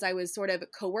because I was sort of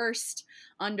coerced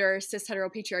under cis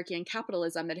heteropatriarchy and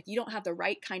capitalism that if you don't have the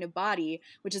right kind of body,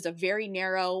 which is a very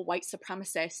narrow white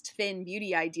supremacist thin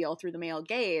beauty ideal through the male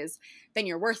gaze, then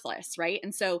you're worthless, right?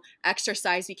 And so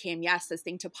exercise became, yes, this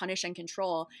thing to punish and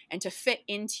control and to fit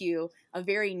into a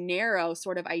very narrow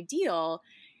sort of ideal.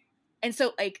 And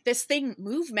so like this thing,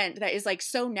 movement, that is like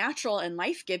so natural and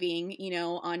life-giving,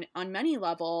 on many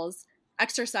levels,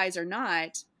 exercise or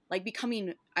not, like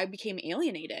I became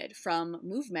alienated from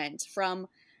movement, from,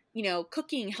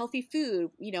 cooking healthy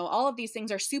food. All of these things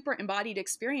are super embodied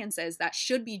experiences that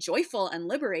should be joyful and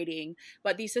liberating,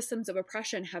 but these systems of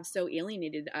oppression have so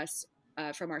alienated us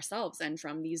from ourselves and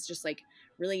from these just like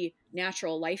really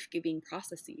natural life-giving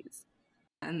processes.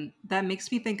 And that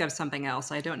makes me think of something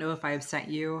else. I don't know if I've sent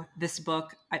you this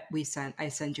book. I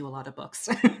send you a lot of books.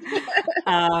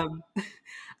 um,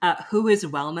 Who is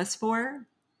Wellness For?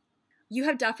 You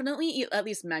have definitely at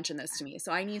least mentioned this to me,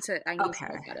 so I need to look Okay.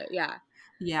 at it. Yeah.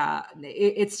 Yeah,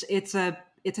 it's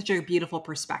such a beautiful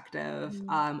perspective.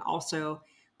 Mm. Also,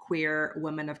 queer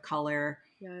women of color,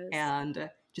 Yes. and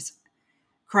just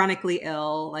chronically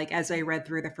ill. Like as I read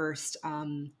through the first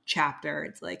chapter,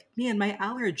 it's like me and my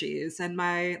allergies and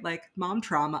my like mom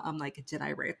trauma. I'm like, did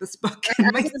I write this book I in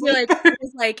was my gonna be sleep? like, it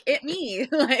was like it me,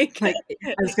 like, Like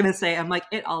I was gonna say, I'm like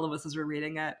it. All of us as we're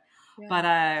reading it, yeah. but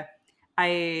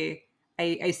I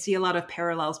I see a lot of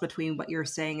parallels between what you're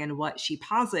saying and what she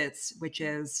posits, which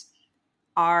is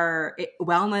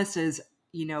wellness is,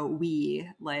 we,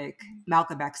 like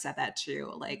Malcolm X said that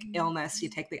too, like Mhm. illness, you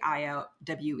take the I out,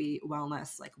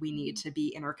 wellness, like we need Mhm. to be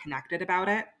interconnected about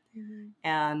it. Mhm.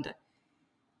 And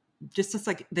just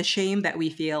like the shame that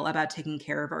we feel about taking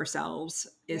care of ourselves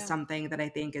is Yeah. something that I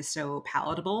think is so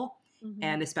palatable. Mhm.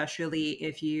 And especially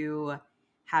if you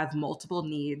have multiple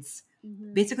needs,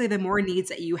 Mhm. basically the more needs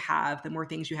that you have, the more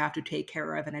things you have to take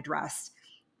care of and address,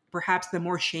 perhaps the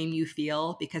more shame you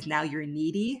feel because now you're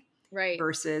needy Right.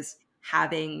 versus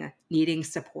having needing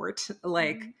support.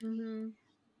 Mhm. Mhm.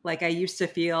 Like I used to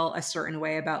feel a certain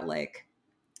way about, like,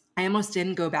 I almost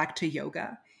didn't go back to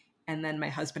yoga. And then my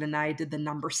husband and I did the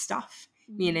number stuff,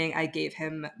 Mhm. meaning I gave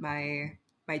him my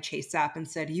Chase app and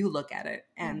said, "You look at it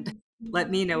and Mhm. let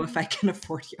Mhm. me know if I can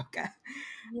afford yoga."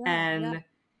 Yeah. Yeah. And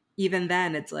even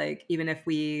then it's like, even if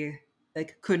we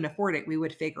like couldn't afford it, we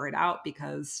would figure it out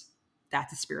because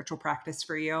that's a spiritual practice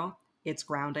for you. It's Yeah.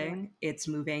 grounding, it's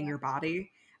moving Yeah. your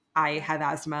body. I Yeah. have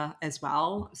asthma as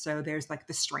well, so there's like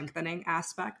the strengthening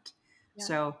aspect. Yeah.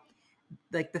 So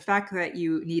like the fact that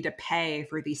you need to pay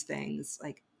for these things,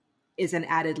 like, is an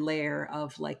added layer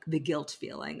of like the guilt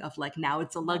feeling of like now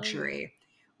it's a Right. luxury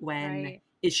when Right.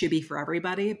 it should be for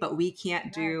everybody, but we can't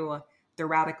Yeah. do the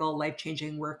radical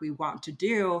life-changing work we want to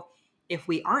do if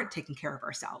we aren't taking care of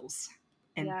ourselves.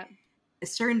 And Yeah. a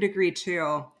certain degree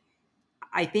too,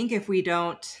 I think if we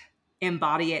don't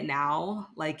embody it now,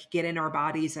 like get in our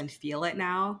bodies and feel it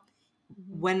now,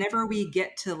 Mhm. whenever we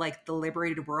get to like the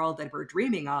liberated world that we're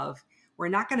dreaming of, we're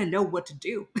not going to know what to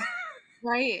do.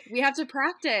 Right. We have to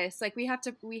practice. Like we have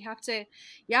to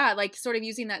yeah, like sort of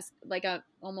using that like a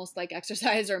almost like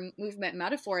exercise or movement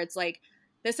metaphor. It's like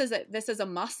this is a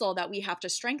muscle that we have to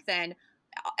strengthen.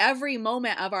 Every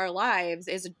moment of our lives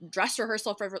is a dress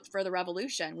rehearsal for the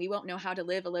revolution. We won't know how to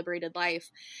live a liberated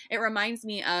life. It reminds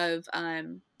me of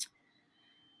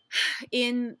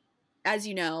in as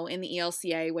you know, in the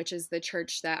ELCA, which is the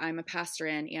church that I'm a pastor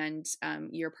in, and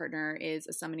your partner is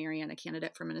a seminary and a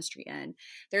candidate for ministry in,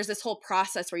 there's this whole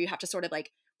process where you have to sort of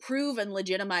like prove and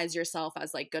legitimize yourself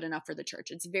as like good enough for the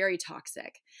church. It's very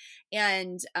toxic.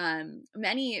 And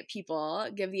many people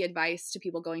give the advice to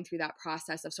people going through that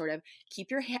process of sort of keep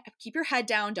your head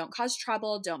down, don't cause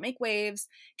trouble, don't make waves,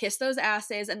 kiss those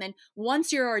asses. And then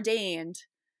once you're ordained,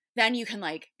 then you can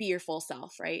like be your full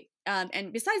self, right?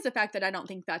 And besides the fact that I don't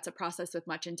think that's a process with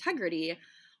much integrity,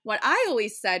 what I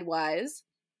always said was,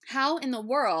 how in the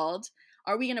world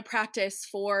are we going to practice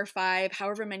 4, 5,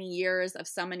 however many years of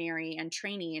seminary and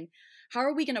training? How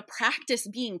are we going to practice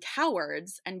being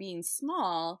cowards and being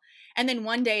small, and then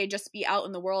one day just be out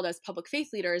in the world as public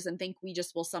faith leaders and think we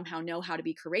just will somehow know how to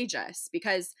be courageous?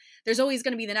 Because there's always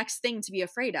going to be the next thing to be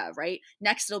afraid of, right?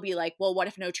 Next, it'll be like, well, what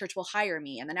if no church will hire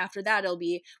me? And then after that, it'll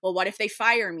be, well, what if they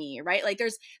fire me, right? Like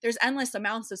there's endless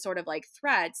amounts of sort of like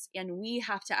threats, and we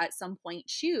have to at some point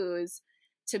choose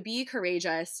to be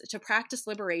courageous, to practice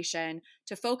liberation,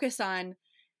 to focus on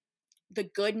the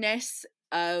goodness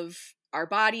of our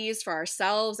bodies, for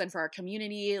ourselves, and for our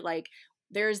community. Like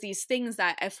there's these things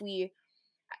that if we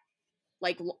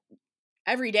like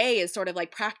every day is sort of like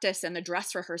practice and the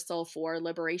dress rehearsal for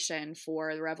liberation,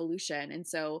 for the revolution. And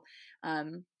so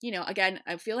again,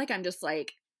 I feel like I'm just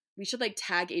like, we should like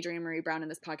tag Adrienne Marie Brown in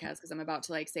this podcast because I'm about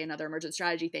to like say another emergent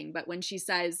strategy thing. But when she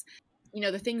says,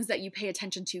 the things that you pay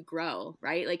attention to grow,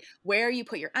 right? Like where you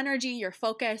put your energy, your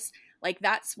focus, like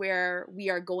that's where we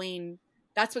are going,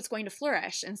 that's what's going to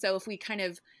flourish. And so if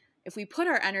we put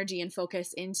our energy and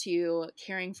focus into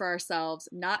caring for ourselves,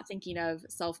 not thinking of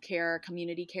self-care,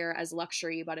 community care as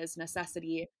luxury, but as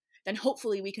necessity, then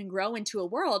hopefully we can grow into a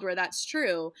world where that's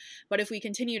true. But if we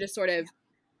continue to sort of,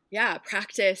 yeah,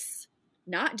 practice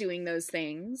not doing those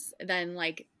things, then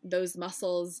like those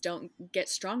muscles don't get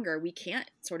stronger. We can't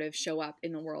sort of show up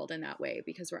in the world in that way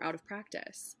because we're out of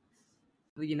practice.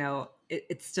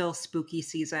 It's still spooky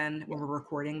season when Yeah. we're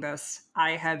recording this.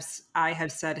 I have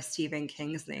said Stephen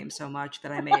King's name so much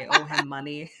that I may owe him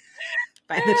money.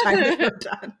 by the time that we're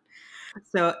done.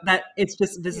 So that it's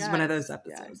just, this is one of those Yes,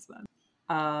 episodes yes.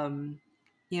 then.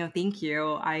 Thank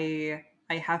you. I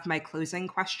have my closing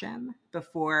question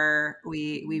before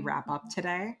we wrap up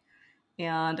today.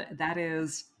 And that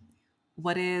is,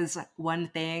 what is one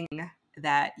thing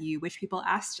that you wish people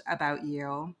asked about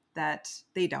you that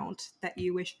they don't, that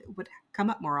you wish would come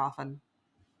up more often?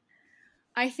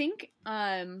 I think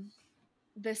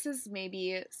this is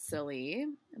maybe silly,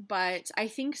 but I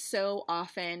think so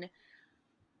often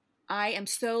I am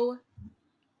so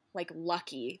like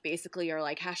lucky, basically, or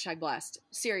like hashtag blessed.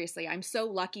 Seriously, I'm so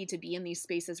lucky to be in these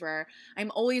spaces where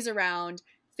I'm always around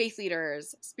faith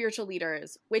leaders, spiritual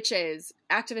leaders, witches,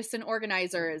 activists and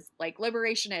organizers, like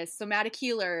liberationists, somatic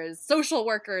healers, social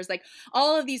workers, like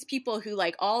all of these people who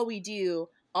like all we do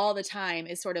all the time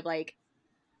is sort of like,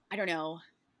 I don't know,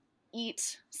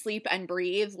 eat, sleep, and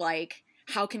breathe. Like,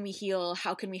 how can we heal?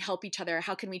 How can we help each other?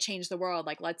 How can we change the world?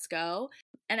 Like, let's go.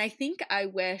 And I think I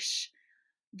wish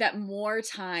that more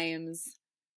times,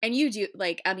 and you do,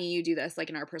 like, I mean, you do this like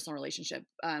in our personal relationship,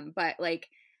 but like,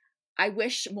 I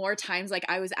wish more times like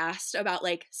I was asked about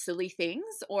like silly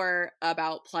things or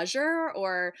about pleasure,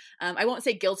 or I won't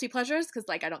say guilty pleasures because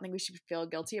like I don't think we should feel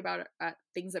guilty about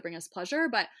things that bring us pleasure,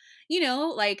 but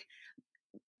like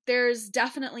there's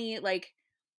definitely like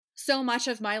so much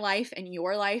of my life and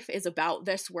your life is about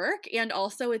this work. And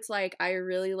also, it's like, I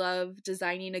really love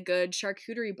designing a good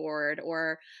charcuterie board,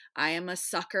 or I am a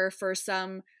sucker for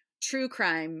some true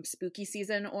crime, spooky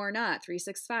season or not,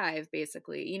 365,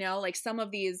 basically. Like some of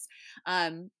these,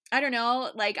 I don't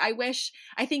know, like I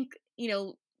think,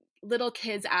 little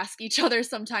kids ask each other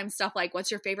sometimes stuff like, what's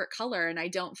your favorite color? And I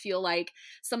don't feel like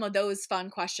some of those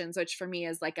fun questions, which for me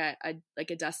is like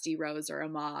a dusty rose or a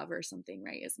mauve or something,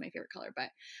 right, is my favorite color. But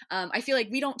I feel like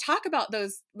we don't talk about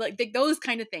those, like those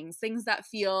kind of things that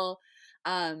feel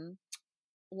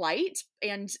light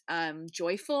and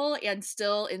joyful, and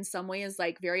still in some ways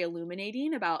like very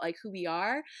illuminating about like who we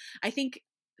are. I think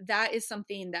that is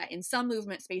something that in some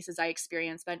movement spaces I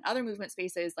experience, but in other movement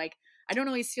spaces, like I don't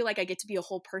always feel like I get to be a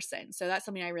whole person. So that's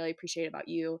something I really appreciate about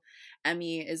you,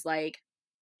 Emmy, is like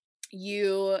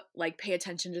you like pay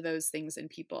attention to those things in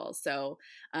people. So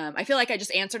I feel like I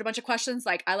just answered a bunch of questions.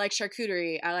 Like, I like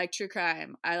charcuterie, I like true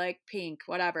crime, I like pink,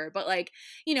 whatever. But like,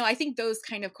 I think those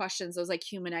kind of questions, those like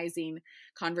humanizing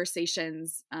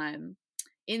conversations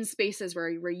in spaces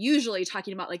where we're usually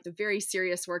talking about like the very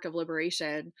serious work of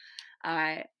liberation,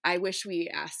 I wish we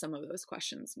asked some of those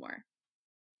questions more.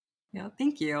 Yeah,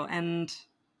 thank you. And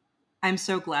I'm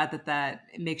so glad that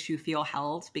makes you feel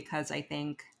held, because I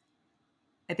think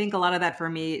a lot of that for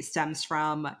me stems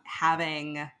from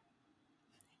having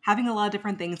a lot of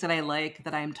different things that I like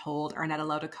that I'm told are not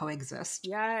allowed to coexist.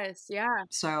 Yes. Yeah.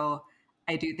 So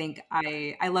I do think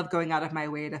I love going out of my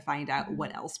way to find out Mhm.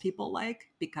 what else people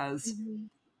like, because Mhm.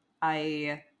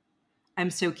 I I'm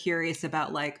so curious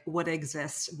about like what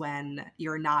exists when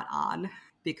you're not on,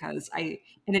 because and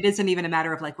it isn't even a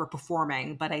matter of like we're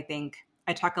performing, but I think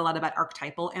I talk a lot about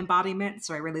archetypal embodiment.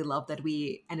 So I really love that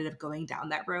we ended up going down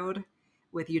that road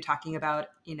with you talking about,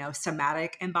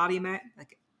 somatic embodiment.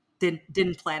 Like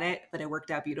didn't plan it, but it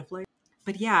worked out beautifully.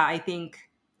 But yeah, I think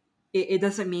it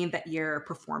doesn't mean that you're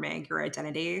performing your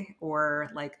identity or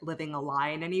like living a lie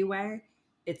in any way.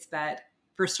 It's that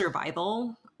for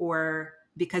survival or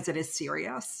because it is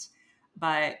serious.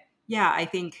 But yeah, I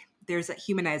think there's a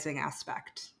humanizing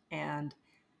aspect. And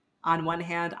on one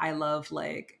hand, I love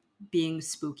like being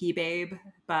spooky babe,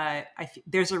 but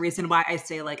there's a reason why I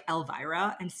say like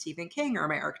Elvira and Stephen King are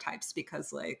my archetypes,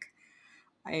 because like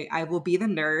I will be the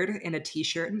nerd in a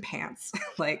t-shirt and pants,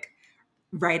 like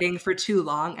writing for too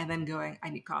long and then going, I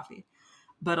need coffee.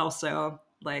 But also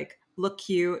like look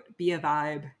cute, be a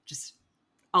vibe, just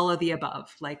all of the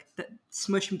above, like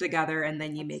smush them together and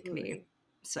then you make me. Absolutely.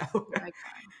 So Oh my God.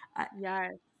 I,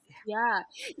 Yes. Yeah.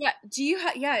 Yeah. Do you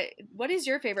yeah, what is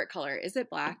your favorite color? Is it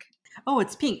black? oh,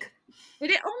 it's pink. Oh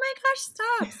my gosh,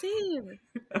 stop. Same.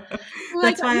 Oh my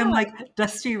That's God. why I'm Yeah. like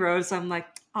Dusty Rose. I'm like,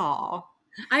 oh,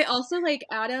 I also like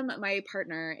Adam, my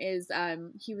partner, is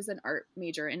he was an art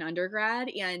major in undergrad,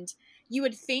 and you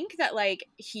would think that like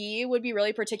he would be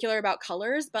really particular about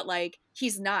colors, but like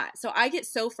he's not. So I get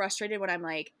so frustrated when I'm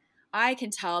like, I can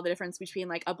tell the difference between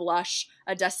like a blush,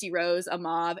 a dusty rose, a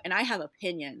mauve, and I have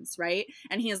opinions, right?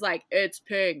 And he's like, it's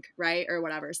pink, right? Or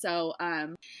whatever.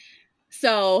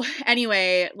 So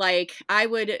anyway, like I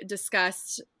would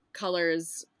discuss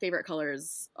colors, favorite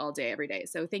colors all day, every day.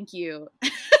 So thank you.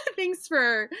 Thanks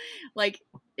for like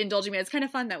indulging me. It's kind of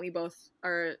fun that we both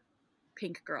are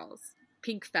pink girls,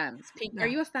 pink femmes. Pink. Are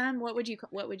no, you a femme? What would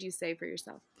you say for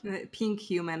yourself? pink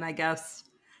human, I guess.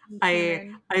 Pink I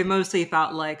human. I mostly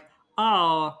thought like,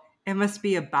 Oh, it must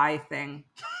be a bi thing.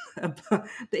 It's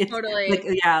like,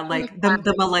 Totally. yeah, And the like flag.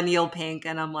 the millennial pink,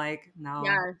 and I'm like, no,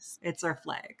 Yes. it's our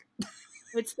flag.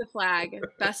 It's the flag.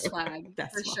 Best flag for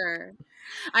That's why. sure.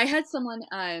 I had someone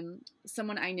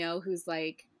I know who's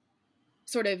like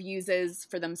sort of uses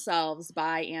for themselves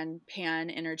bi and pan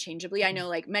interchangeably. I know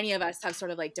like many of us have sort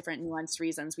of like different nuanced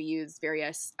reasons we use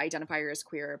various identifiers,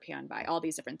 queer, pan, bi, all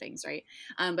these different things, right?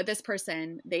 But this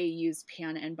person, they use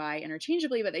pan and bi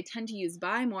interchangeably, but they tend to use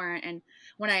bi more. And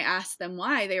when I asked them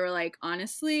why, they were like,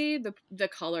 honestly, the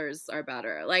colors are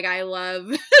better. Like I love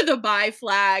the bi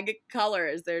flag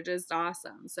colors. They're just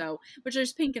awesome. So, but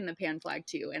there's pink in the pan flag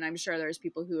too. And I'm sure there's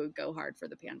people who would go hard for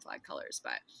the pan flag colors,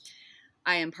 but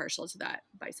I am partial to that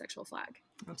bisexual flag.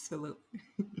 Absolutely.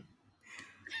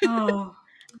 Oh,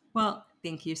 well,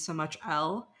 thank you so much,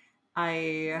 Elle.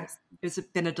 Yes. It's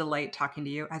been a delight talking to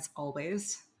you as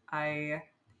always.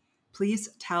 Please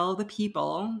tell the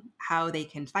people how they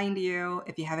can find you.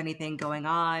 If you have anything going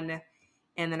on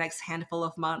in the next handful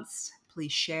of months,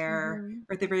 please share, Mm-hmm.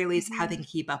 or at the very least, how Mm-hmm. they can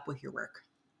keep up with your work.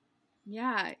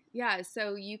 Yeah. Yeah.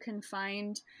 So you can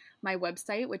find my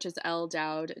website, which is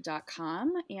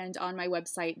ldowd.com. And on my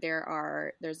website,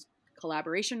 there's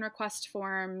collaboration request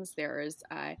forms. There's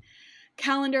a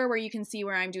calendar where you can see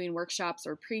where I'm doing workshops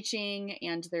or preaching.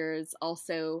 And there's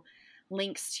also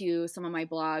links to some of my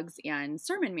blogs and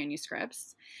sermon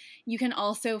manuscripts. You can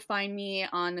also find me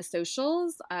on the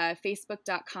socials,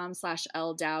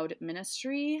 facebook.com/ldowd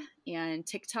ministry, and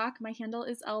TikTok. My handle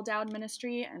is ldowd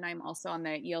ministry, and I'm also on the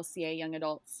ELCA Young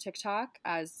Adults TikTok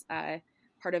as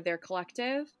part of their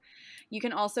collective. You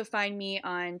can also find me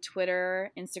on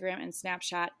Twitter, Instagram, and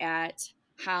Snapchat at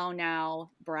How Now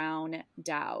Brown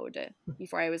Dowd.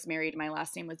 Before I was married, my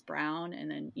last name was Brown, and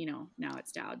then now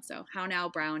it's Dowd. So How Now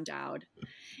Brown Dowd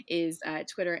is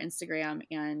Twitter, Instagram,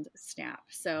 and Snap.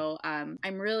 So I'm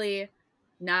really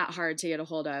not hard to get a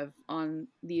hold of on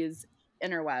these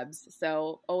interwebs.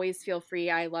 So always feel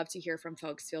free. I love to hear from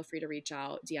folks. Feel free to reach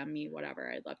out, DM me,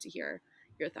 whatever. I'd love to hear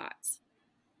your thoughts.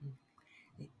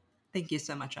 Thank you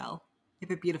so much, Elle. You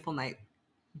have a beautiful night.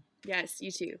 Yes, you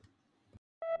too.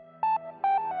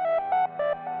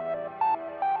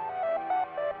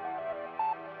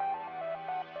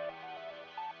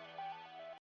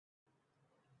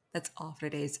 That's all for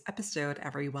today's episode,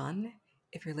 everyone.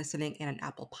 If you're listening in an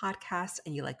Apple Podcast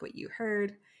and you like what you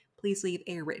heard, please leave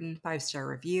a written 5-star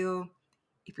review.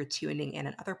 If you're tuning in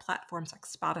on other platforms like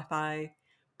Spotify,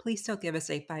 please still give us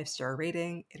a 5-star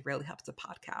rating. It really helps the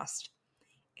podcast.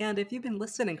 And if you've been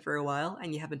listening for a while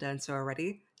and you haven't done so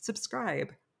already, subscribe.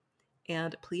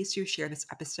 And please do share this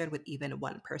episode with even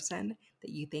one person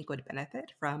that you think would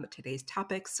benefit from today's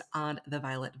topics on the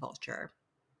Violet Vulture.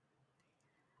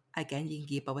 Again, you can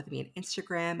keep up with me on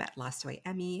Instagram at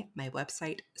LaSoyEmi, my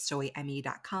website,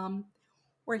 soyemi.com,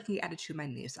 or you can get added to my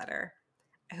newsletter.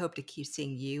 I hope to keep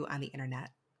seeing you on the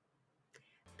internet.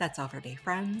 That's all for today,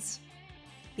 friends.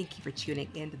 Thank you for tuning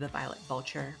in to the Violet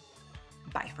Vulture.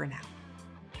 Bye for now.